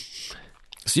vocals then.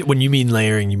 So when you mean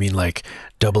layering, you mean like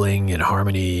doubling and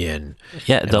harmony and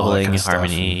Yeah, and all that doubling, kind of stuff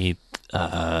harmony,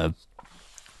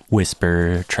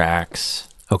 whisper tracks,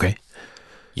 okay.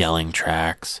 yelling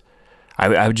tracks.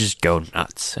 I would just go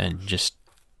nuts and just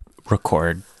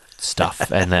record stuff.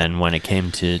 And then when it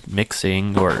came to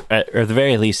mixing or at the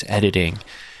very least editing,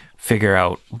 figure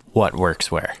out what works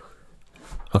where.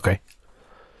 Okay.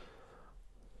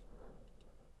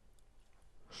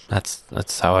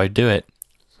 That's how I do it.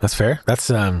 That's fair. That's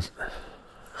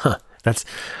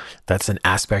that's an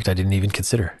aspect I didn't even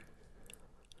consider.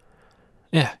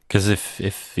 Yeah, because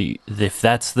if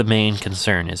that's the main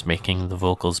concern is making the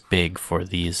vocals big for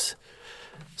these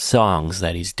songs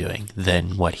that he's doing,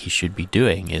 then what he should be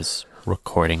doing is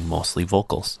recording mostly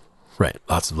vocals. Right.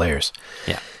 Lots of layers.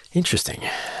 Yeah. Interesting.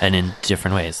 And in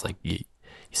different ways. Like you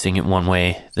sing it one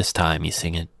way this time, you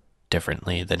sing it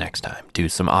differently the next time. Do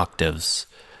some octaves,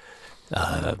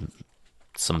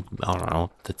 some, I don't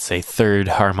know, let's say third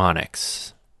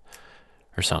harmonics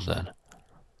or something.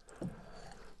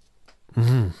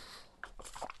 Mm-hmm.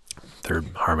 Third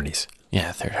harmonies.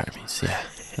 Yeah, third harmonies. Yeah,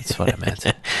 that's what I meant.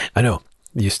 I know.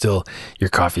 Your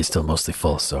coffee is still mostly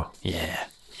full, so Yeah.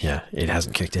 yeah, it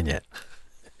hasn't kicked in yet.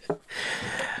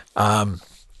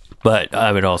 But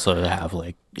I would also have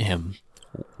like him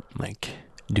like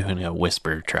doing a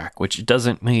whisper track, which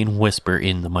doesn't mean whisper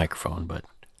in the microphone, but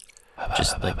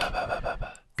just like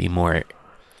be more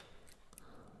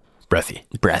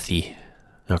breathy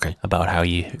Okay. about how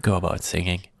you go about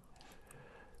singing,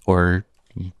 or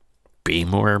be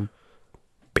more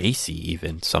bassy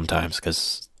even sometimes,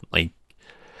 because like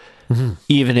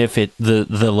even if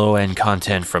the low end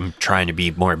content from trying to be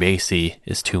more bassy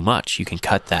is too much, you can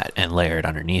cut that and layer it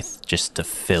underneath just to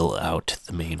fill out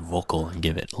the main vocal and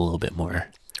give it a little bit more.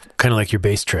 Kind of like your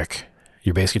bass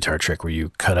guitar trick, where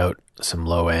you cut out some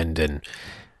low end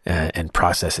and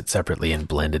process it separately and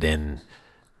blend it in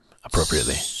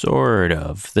appropriately. Sort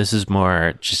of. This is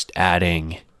more just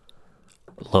adding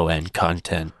low end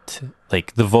content.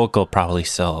 Like the vocal probably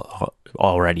still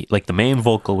already, like the main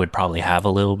vocal would probably have a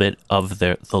little bit of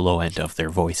the low end of their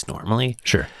voice normally.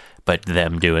 Sure. But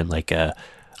them doing like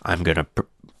I'm going to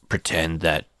pretend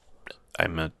that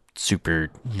I'm a super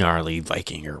gnarly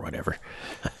Viking or whatever.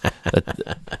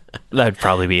 That'd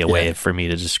probably be a way for me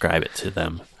to describe it to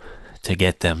them, to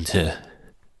get them to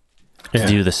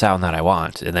do the sound that I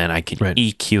want. And then I could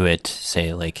EQ it,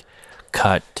 say like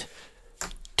cut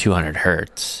 200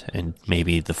 hertz, and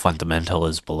maybe the fundamental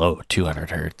is below 200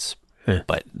 hertz.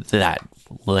 But that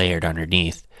layered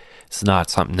underneath, it's not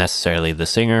something necessarily the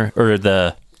singer or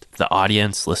the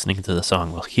audience listening to the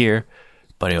song will hear,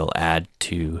 but it'll add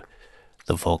to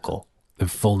the vocal. The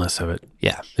fullness of it.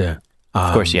 Yeah. Yeah.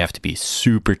 Of course, you have to be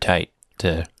super tight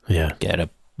to get a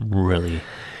really...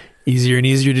 Easier and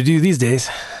easier to do these days.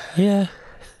 Yeah.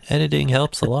 editing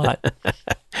helps a lot.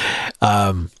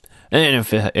 And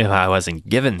if I wasn't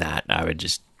given that, I would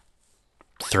just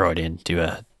throw it into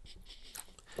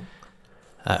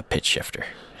a pitch shifter.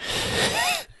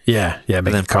 Yeah, and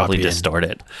then probably distort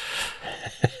it.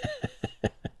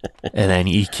 And then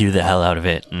EQ the hell out of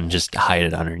it and just hide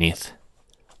it underneath.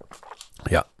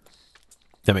 Yeah.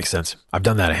 That makes sense. I've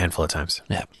done that a handful of times.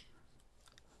 Yeah.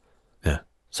 Yeah.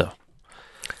 So,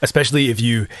 especially if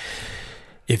you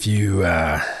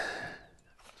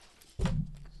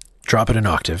drop it an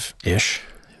octave-ish,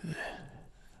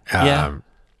 then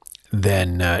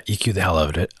EQ the hell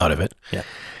out of it. Yeah.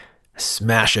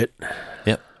 Smash it.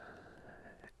 Yep.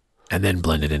 And then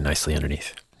blend it in nicely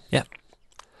underneath. Yep.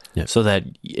 Yep. So that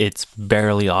it's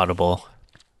barely audible,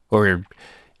 or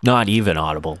not even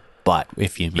audible, but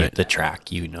if you mute the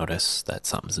track, you notice that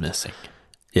something's missing.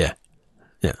 Yeah.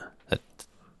 Yeah.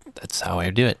 That's how I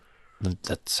do it.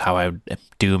 That's how I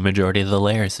do a majority of the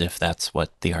layers, if that's what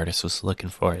the artist was looking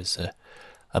for, is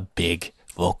a big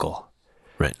vocal.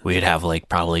 Right. We'd have like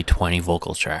probably 20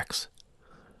 vocal tracks.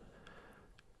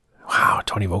 Wow,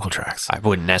 20 vocal tracks. I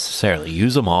wouldn't necessarily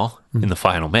use them all in the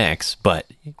final mix, but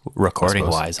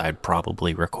recording-wise, I'd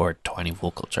probably record 20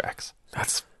 vocal tracks.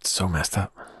 That's so messed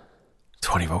up.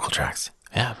 20 vocal tracks.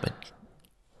 Yeah, but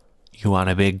you want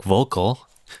a big vocal,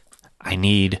 I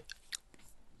need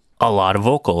a lot of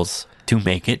vocals to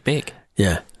make it big.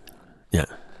 Yeah. Yeah.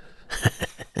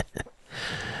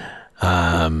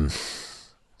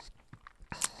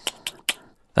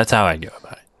 That's how I go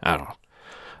about it.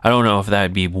 I don't know if that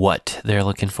would be what they're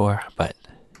looking for, but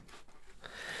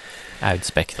I would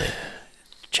speculate.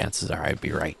 Chances are I'd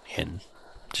be right in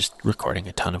just recording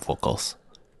a ton of vocals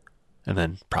and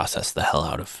then process the hell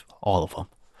out of all of them.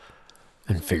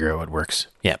 And figure out what works.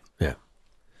 Yeah. Yeah.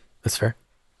 That's fair.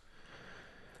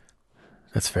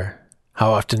 That's fair.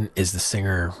 How often is the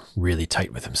singer really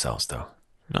tight with themselves, though?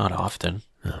 Not often.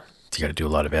 No. You got to do a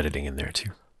lot of editing in there,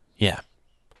 too. Yeah.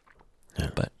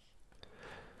 But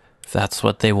if that's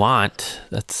what they want,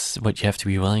 that's what you have to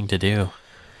be willing to do.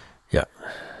 Yeah.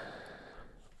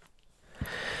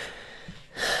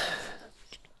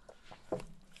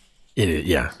 It is,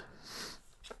 yeah.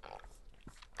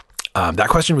 That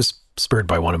question was spurred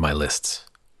by one of my lists.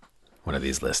 One of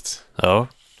these lists. Oh?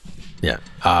 Yeah.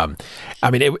 I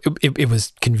mean, it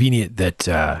was convenient that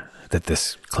that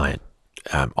this client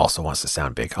also wants to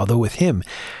sound big. Although with him,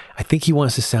 I think he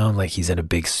wants to sound like he's in a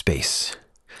big space.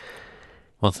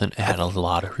 Well, then add a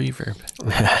lot of reverb.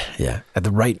 Yeah. At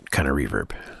the right kind of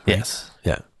reverb. Right? Yes.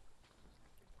 Yeah.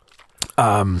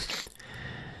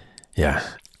 Yeah.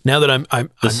 Now that I'm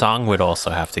the song would also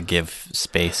have to give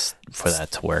space for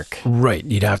that to work. Right.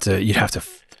 You'd have to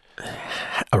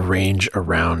arrange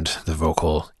around the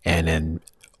vocal, and then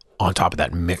on top of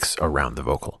that, mix around the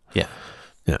vocal. Yeah.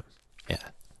 Yeah. Yeah.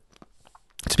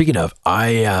 Speaking of,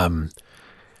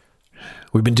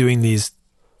 we've been doing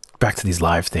back to these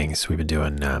live things we've been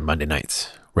doing Monday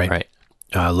nights, right? Right.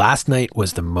 Last night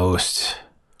was the most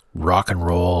rock and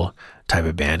roll type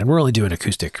of band, and we're only doing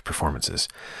acoustic performances.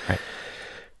 Right.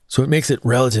 So it makes it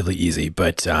relatively easy,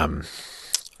 but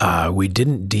we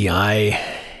didn't DI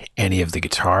any of the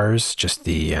guitars, just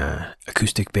the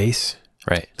acoustic bass.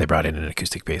 Right. They brought in an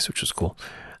acoustic bass, which was cool.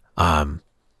 But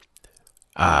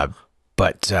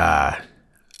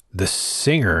the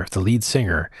singer, the lead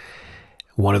singer,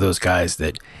 one of those guys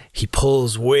that he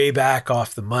pulls way back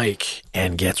off the mic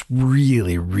and gets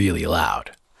really, really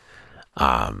loud.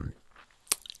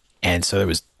 And so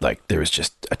there was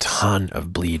just a ton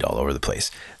of bleed all over the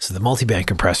place. So the multiband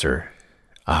compressor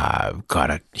got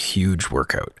a huge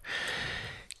workout,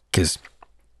 because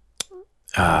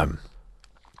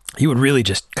he would really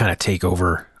just kind of take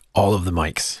over all of the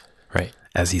mics, right,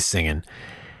 as he's singing.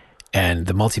 And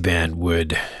the multiband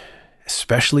would,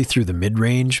 especially through the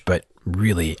mid-range, but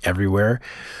really everywhere,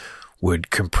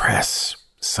 would compress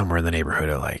somewhere in the neighborhood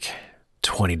of like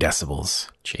 20 decibels.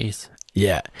 Jeez.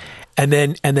 Yeah. And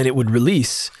then it would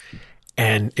release,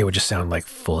 and it would just sound like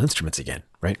full instruments again,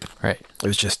 right? Right. It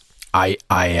was just, I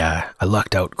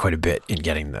lucked out quite a bit in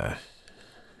getting the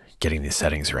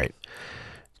settings right,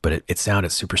 but it sounded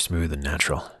super smooth and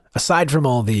natural, aside from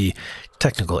all the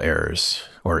technical errors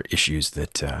or issues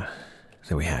that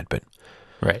we had. But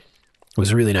right, it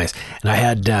was really nice. And I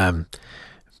had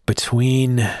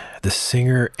between the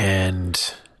singer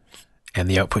and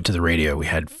the output to the radio, we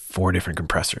had 4 different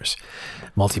compressors.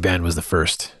 Multiband was the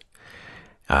first,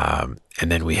 and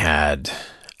then we had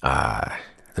a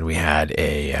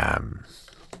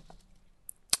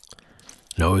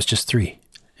no, it was just 3.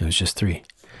 It was just 3.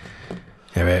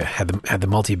 Yeah, we had the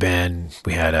multiband.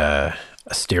 We had a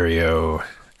stereo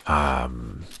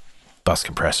bus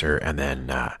compressor, and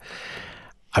then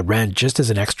I ran just as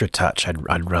an extra touch.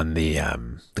 I'd run the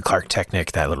Clark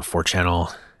Technic, that little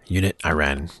 4-channel unit. I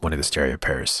ran one of the stereo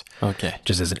pairs. Okay.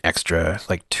 Just as an extra,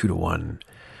 like 2-to-1,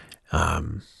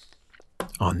 on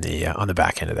the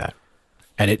back end of that,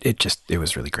 and it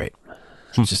was really great.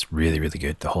 It was just really, really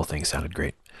good. The whole thing sounded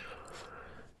great.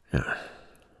 Yeah.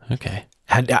 Okay.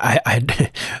 I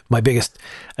had my biggest,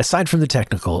 aside from the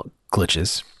technical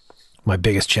glitches, my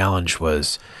biggest challenge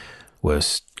was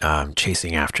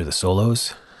chasing after the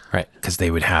solos, right? Because they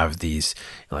would have these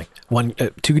like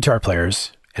two guitar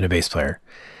players and a bass player,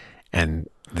 and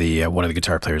the one of the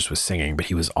guitar players was singing, but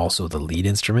he was also the lead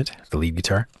instrument, the lead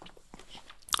guitar,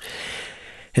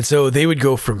 and so they would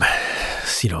go from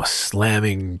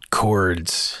slamming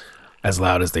chords as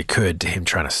loud as they could to him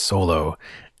trying to solo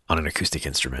on an acoustic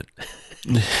instrument.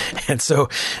 And so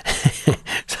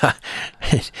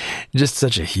just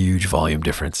such a huge volume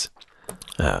difference.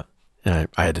 And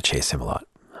I had to chase him a lot.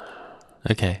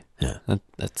 Okay. Yeah.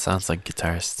 That sounds like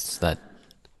guitarists that,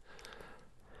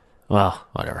 well,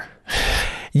 whatever.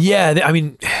 Yeah. I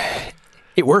mean,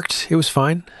 it worked. It was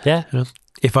fine. Yeah.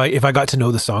 If I got to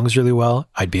know the songs really well,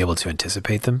 I'd be able to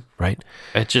anticipate them, right?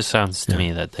 It just sounds to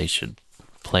me that they should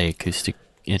play acoustic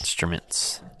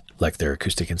instruments. Like they're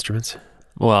acoustic instruments?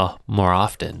 Well, more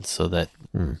often, so that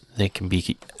they can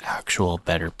be actual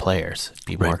better players,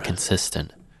 be more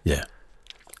consistent. Yeah.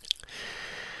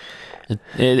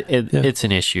 It's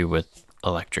an issue with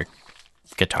electric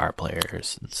guitar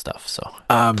players and stuff. So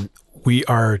we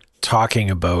are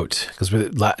talking about, because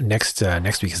next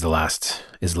week is the last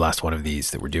one of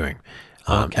these that we're doing,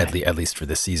 at least for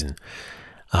this season.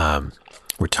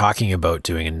 We're talking about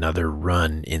doing another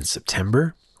run in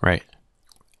September, right?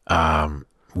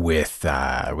 With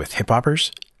hip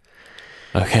hoppers.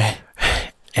 Okay.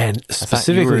 And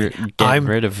specifically, I'm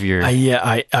rid of your.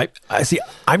 I see.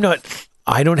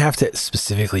 I don't have to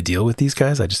specifically deal with these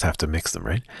guys. I just have to mix them,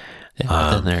 right? Yeah,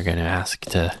 then they're going to ask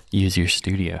to use your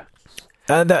studio.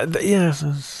 Yeah.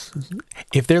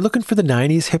 If they're looking for the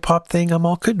 90s hip hop thing, I'm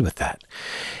all good with that.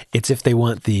 It's if they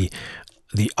want the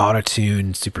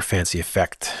auto-tune, super fancy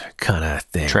effect kind of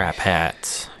thing. Trap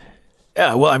hats.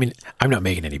 Yeah, well, I mean, I'm not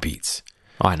making any beats.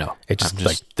 Oh, I know. It's just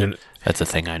like that's a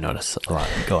thing I notice a lot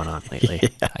going on lately.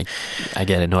 Yeah. I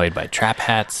get annoyed by trap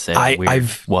hats and weird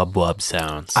wub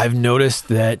sounds. I've noticed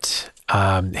that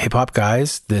hip hop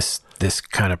guys, this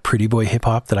kind of pretty boy hip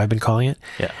hop that I've been calling it,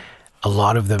 a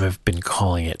lot of them have been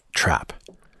calling it trap,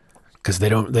 because they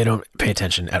don't pay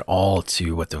attention at all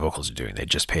to what the vocals are doing. They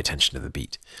just pay attention to the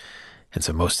beat, and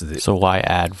so most of the. So why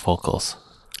add vocals?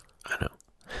 I know.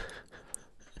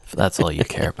 If that's all you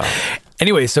care about.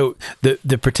 Anyway, so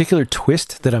the particular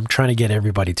twist that I'm trying to get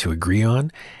everybody to agree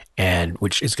on, and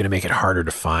which is going to make it harder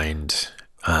to find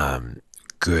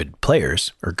good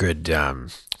players or good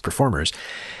performers,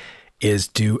 is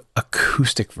do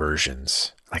acoustic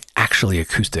versions, like actually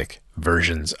acoustic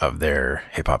versions of their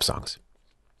hip hop songs.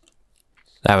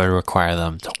 That would require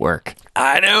them to work.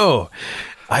 I know.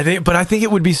 I think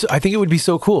it would be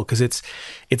so cool, because it's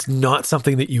not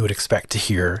something that you would expect to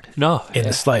hear in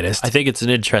the slightest. I think it's an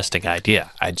interesting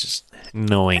idea. I just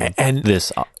knowing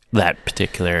that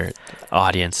particular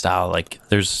audience style, like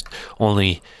there's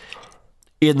only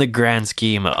in the grand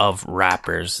scheme of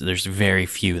rappers, there's very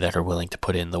few that are willing to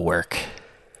put in the work.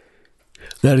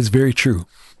 That is very true.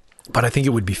 But I think it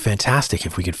would be fantastic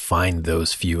if we could find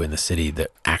those few in the city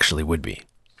that actually would be.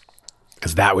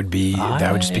 Because that would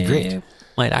just be great.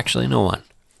 Might actually know one.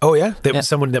 Oh yeah? That was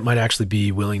someone that might actually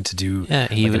be willing to do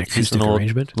an acoustic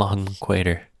arrangement? Long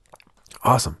Quater.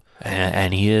 Awesome.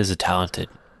 And he is a talented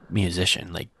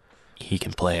musician. Like, he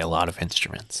can play a lot of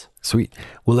instruments. Sweet.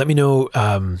 Well, let me know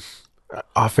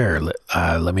off air.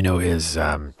 Let me know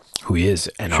who he is,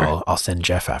 and sure. I'll send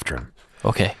Jeff after him.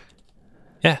 Okay.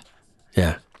 Yeah.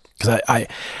 Yeah. Because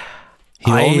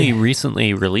he only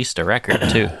recently released a record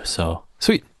too. So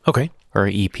sweet. Okay. Or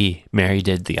EP. Mary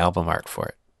did the album art for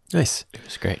it. Nice. It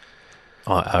was great.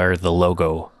 Or the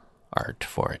logo art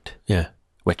for it. Yeah.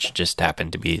 Which just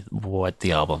happened to be what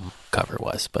the album cover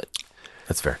was, but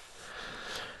that's fair.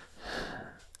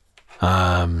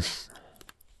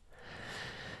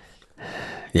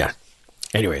 Yeah.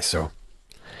 Anyway, so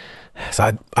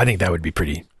I think that would be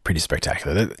pretty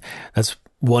spectacular. That's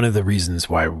one of the reasons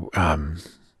why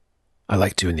I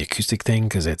like doing the acoustic thing,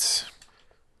 because it's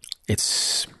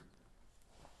it's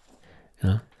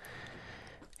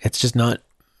just not,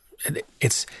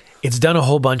 it's done a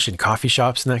whole bunch in coffee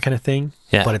shops and that kind of thing,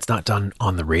 but it's not done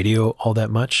on the radio all that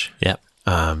much. Yeah.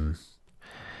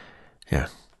 Yeah.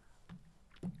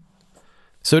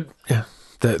 So yeah,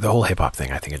 the whole hip hop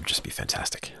thing, I think it'd just be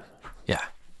fantastic. Yeah.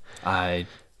 I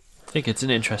think it's an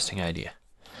interesting idea.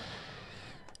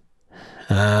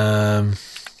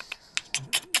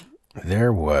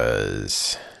 There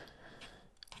was...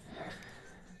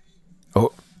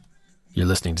 Oh, you're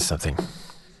listening to something.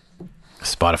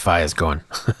 Spotify is going.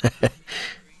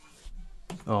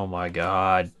 Oh my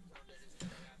God.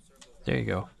 There you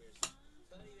go.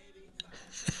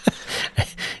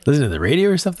 Listen to the radio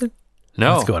or something?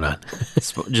 No. What's going on?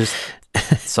 Just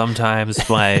sometimes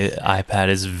my iPad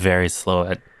is very slow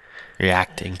at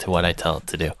reacting to what I tell it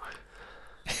to do.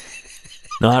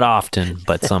 Not often,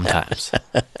 but sometimes.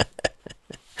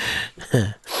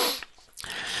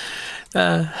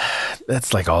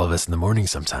 That's like all of us in the morning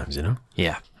sometimes, you know?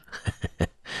 Yeah.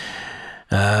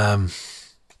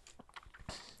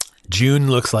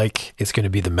 June looks like it's going to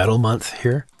be the metal month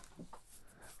here.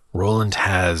 Roland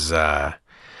has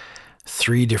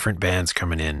 3 different bands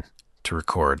coming in to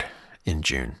record in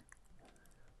June.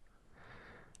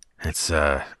 It's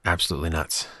absolutely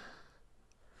nuts.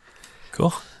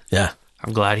 Cool. Yeah.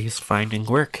 I'm glad he's finding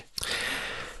work.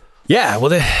 Yeah, well,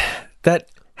 that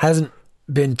hasn't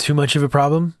been too much of a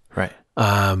problem. Right.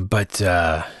 But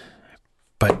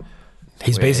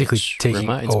he's basically taking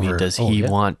over. Does he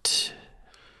want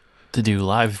to do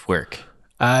live work?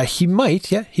 He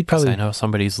might, yeah. He'd probably... I know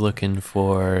somebody's looking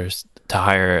to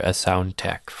hire a sound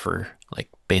tech for like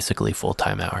basically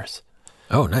full-time hours.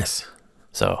 Oh, nice.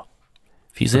 So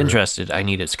if he's interested, I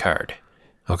need his card.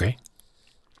 Okay.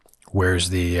 Where's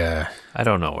the... I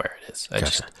don't know where it is.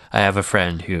 I have a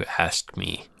friend who asked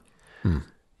me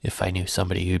if I knew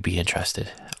somebody who'd be interested.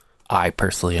 I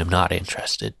personally am not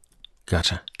interested.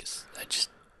 Gotcha.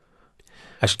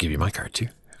 I should give you my card too.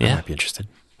 Yeah. I might be interested.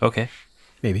 Okay.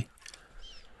 Maybe.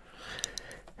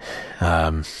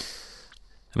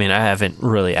 I mean, I haven't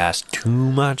really asked too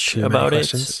much about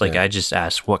it. Like, I just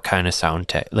asked what kind of sound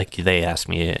tech. Like, they asked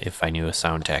me if I knew a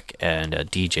sound tech and a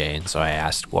DJ, and so I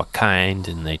asked what kind,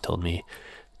 and they told me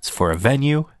it's for a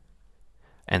venue,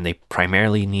 and they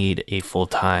primarily need a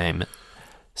full-time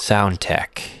sound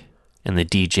tech, and the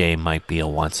DJ might be a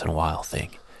once-in-a-while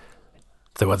thing.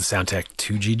 So what, the sound tech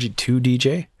 2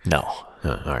 DJ? No.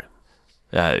 Oh, all right.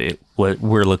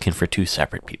 We're looking for 2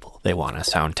 separate people. They want a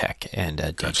sound tech and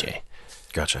a DJ.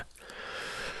 Gotcha.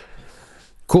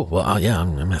 Cool. Well, yeah,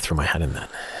 I'm going to throw my hat in that.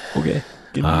 Okay.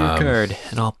 Give me your card,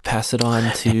 and I'll pass it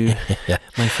on to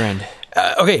my friend.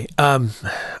 Okay.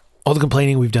 All the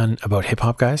complaining we've done about hip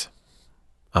hop guys.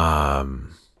 I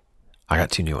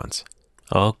got 2 new ones.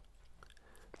 Oh,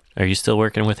 are you still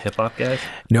working with hip hop guys?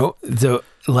 No. The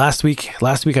last week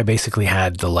I basically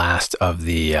had the last of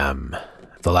the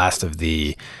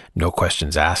no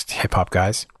questions asked hip hop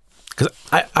guys. Because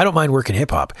I don't mind working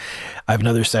hip hop. I have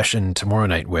another session tomorrow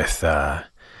night with some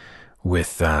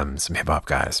hip hop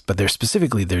guys, but they're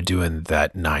doing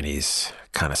that 90s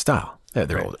kind of style.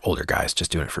 They're older guys just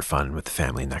doing it for fun with the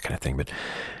family and that kind of thing.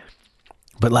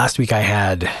 But last week I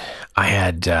had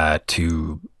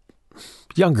 2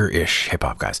 younger-ish hip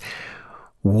hop guys.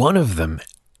 One of them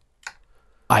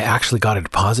I actually got a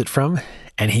deposit from,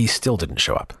 and he still didn't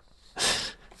show up.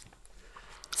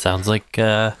 Sounds like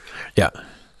yeah.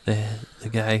 The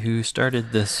guy who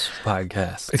started this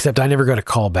podcast. Except I never got a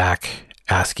call back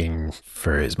asking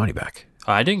for his money back.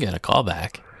 Oh, I didn't get a call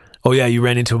back. Oh yeah, you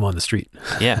ran into him on the street.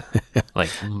 Yeah,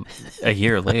 like a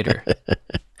year later.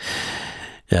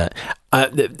 Yeah.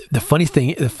 The funny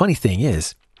thing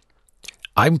is,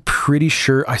 I'm pretty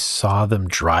sure I saw them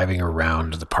driving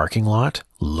around the parking lot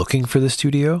looking for the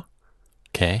studio.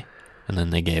 Okay, and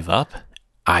then they gave up.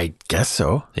 I guess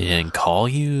so. They didn't call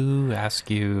you, ask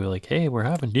you, like, hey, we're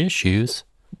having issues.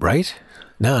 Right?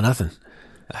 No, nothing.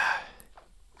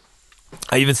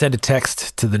 I even sent a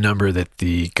text to the number that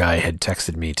the guy had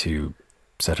texted me to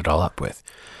set it all up with.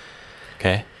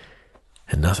 Okay.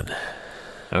 And nothing.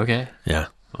 Okay. Yeah.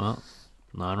 Well,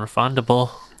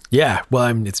 non-refundable. Yeah.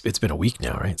 Well, it's been a week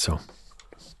now, right? So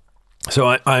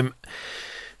I'm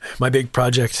my big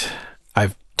project. I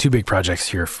have 2 big projects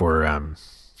here for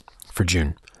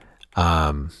June.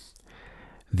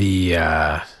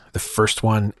 The first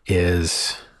one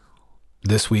is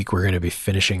this week. We're going to be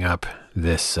finishing up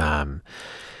this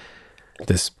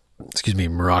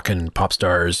Moroccan pop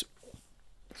stars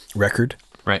record.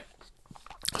 Right.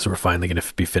 So we're finally going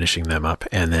to be finishing them up,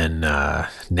 and then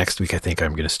next week I think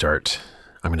I'm going to start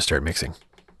mixing.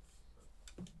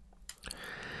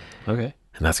 Okay.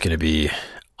 And that's going to be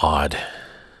odd.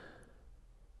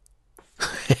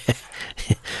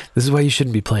 This is why you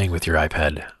shouldn't be playing with your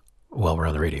iPad while we're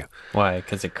on the radio. Why?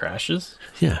 Because it crashes?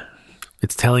 Yeah.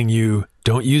 It's telling you,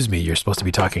 don't use me. You're supposed to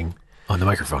be talking on the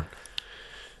microphone.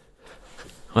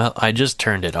 Well, I just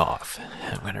turned it off.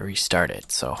 I'm going to restart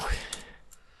it, so...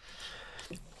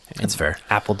 That's fair.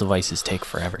 Apple devices take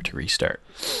forever to restart.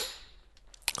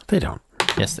 They don't.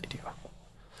 Yes, they do.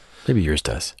 Maybe yours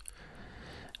does.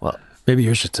 Well, maybe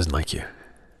yours just doesn't like you.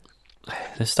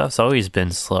 This stuff's always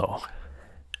been slow.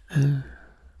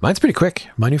 Mine's pretty quick.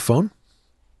 My new phone,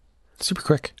 super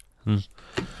quick. Yeah,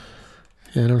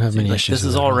 I don't have many issues. This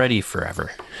is already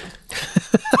forever.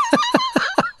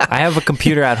 I have a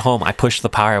computer at home. I push the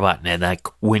power button and like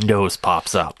Windows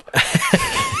pops up.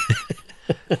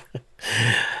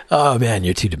 Oh man,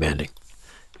 you're too demanding.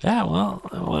 Yeah, well,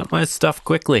 I want my stuff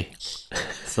quickly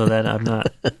so that I'm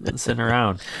not sitting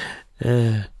around.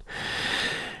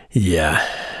 Yeah.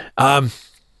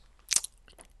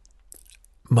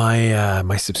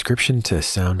 My subscription to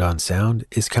Sound on Sound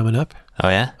is coming up. Oh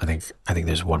yeah? I think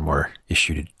there's one more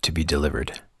issue to be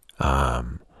delivered.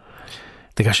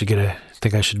 Think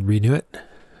I should renew it?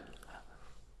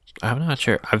 I'm not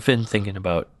sure. I've been thinking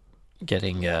about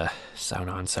getting a Sound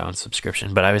on Sound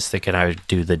subscription, but I was thinking I would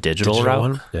do the digital route.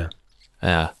 One? Yeah.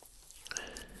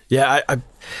 Yeah.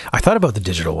 I thought about the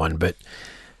digital one, but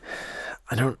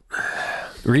I don't.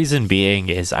 Reason being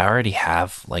is I already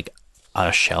have like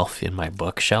a shelf in my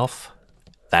bookshelf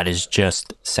that is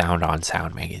just Sound on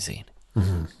Sound magazine.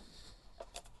 Mm-hmm.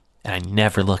 And I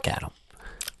never look at them.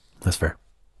 That's fair.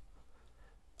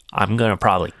 I'm going to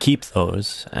probably keep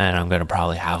those, and I'm going to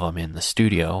probably have them in the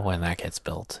studio when that gets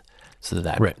built so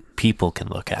that people can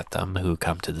look at them who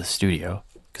come to the studio,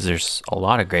 because there's a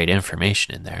lot of great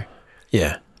information in there.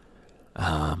 Yeah.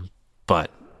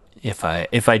 But if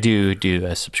I do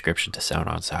a subscription to Sound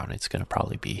on Sound, it's going to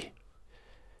probably be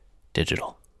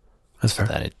digital. That's fair.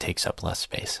 So that it takes up less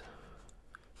space.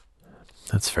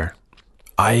 That's fair.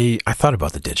 I thought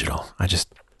about the digital. I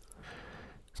just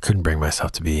couldn't bring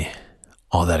myself to be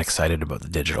all that excited about the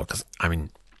digital, because I mean,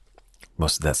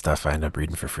 most of that stuff I end up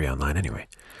reading for free online anyway.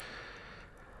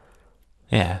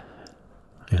 Yeah.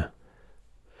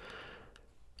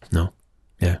 No.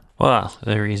 Yeah. Well,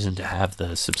 the reason to have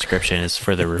the subscription is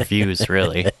for the reviews,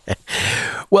 really.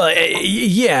 Well,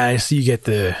 yeah, so you get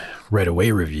the right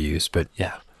away reviews, but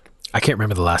yeah, I can't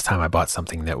remember the last time I bought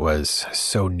something that was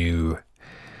so new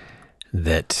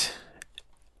that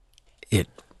it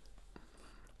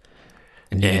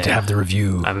needed to have the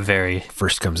review.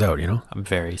 First comes out, you know? I'm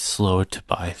very slow to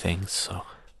buy things, so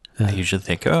I usually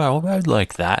think, oh, I'd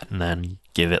like that, and then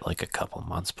give it like a couple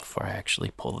months before I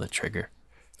actually pull the trigger.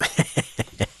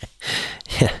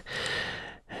 Yeah.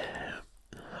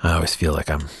 I always feel like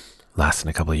I'm lasting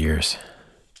a couple of years.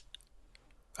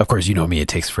 Of course, you know me, it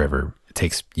takes forever. It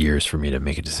takes years for me to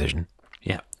make a decision.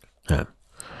 Yeah.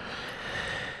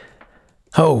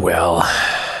 Oh, well.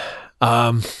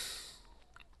 I'm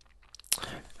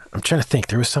trying to think.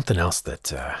 There was something else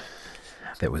that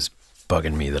was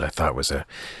bugging me that I thought was a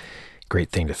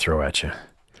great thing to throw at you.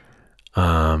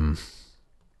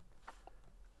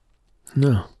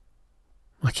 No,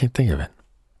 I can't think of it.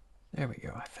 There we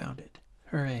go. I found it.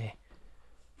 Hooray.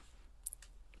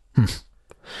 Oh,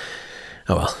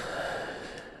 well.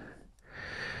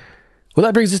 Well,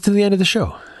 that brings us to the end of the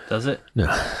show. Does it? No.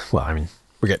 Well, I mean,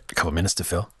 we got a couple minutes to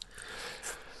fill.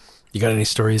 You got any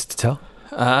stories to tell?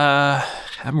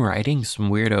 I'm writing some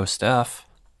weirdo stuff.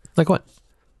 Like what?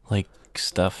 Like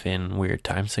stuff in weird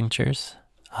time signatures.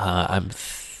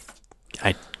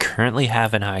 I currently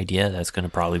have an idea that's going to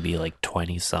probably be like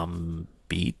 20-some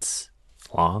beats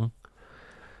long.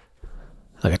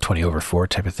 Like a 20/4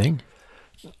 type of thing?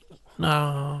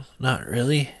 No, not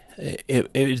really.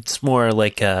 It's more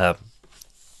like it's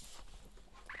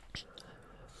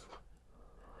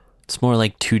more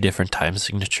like two different time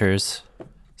signatures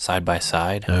side by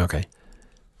side. Oh, okay.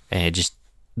 And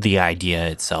the idea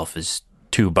itself is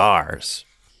 2 bars,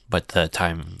 but the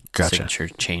time signature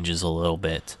changes a little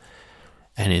bit.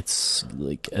 And it's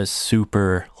like a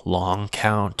super long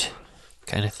count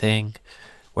kind of thing,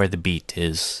 where the beat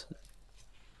is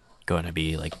going to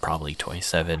be like probably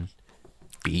 27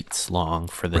 beats long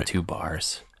for the 2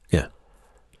 bars. Yeah.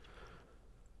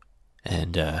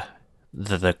 And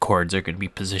the chords are going to be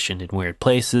positioned in weird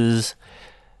places,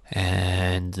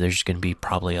 and there's going to be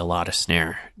probably a lot of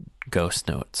snare ghost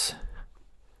notes.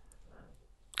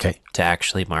 Okay. To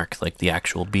actually mark like the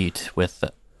actual beat with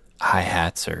the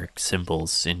hi-hats or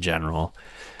cymbals in general,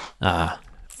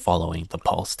 following the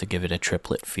pulse to give it a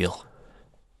triplet feel.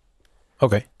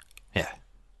 Okay. Yeah.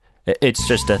 It's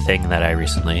just a thing that I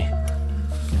recently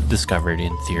discovered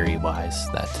in theory-wise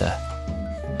that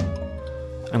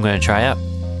I'm going to try out.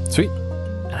 Sweet.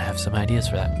 And I have some ideas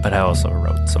for that. But I also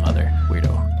wrote some other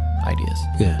weirdo ideas.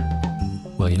 Yeah.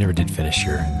 Well, you never did finish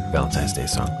your Valentine's Day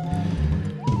song.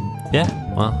 Yeah.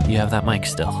 Well, you have that mic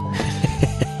still.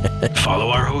 Follow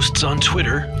our hosts on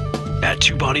Twitter At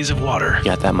Two Bodies of Water. You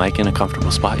got that mic in a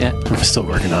comfortable spot yet? I'm still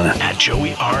working on it. At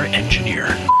Joey R. Engineer.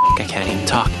 I can't even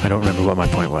talk. I don't remember what my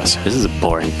point was. This is a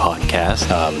boring podcast.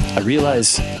 I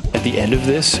realize at the end of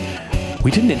this,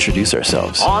 we didn't introduce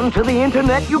ourselves. On to the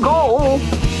internet you go.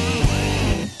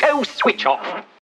 Go switch off.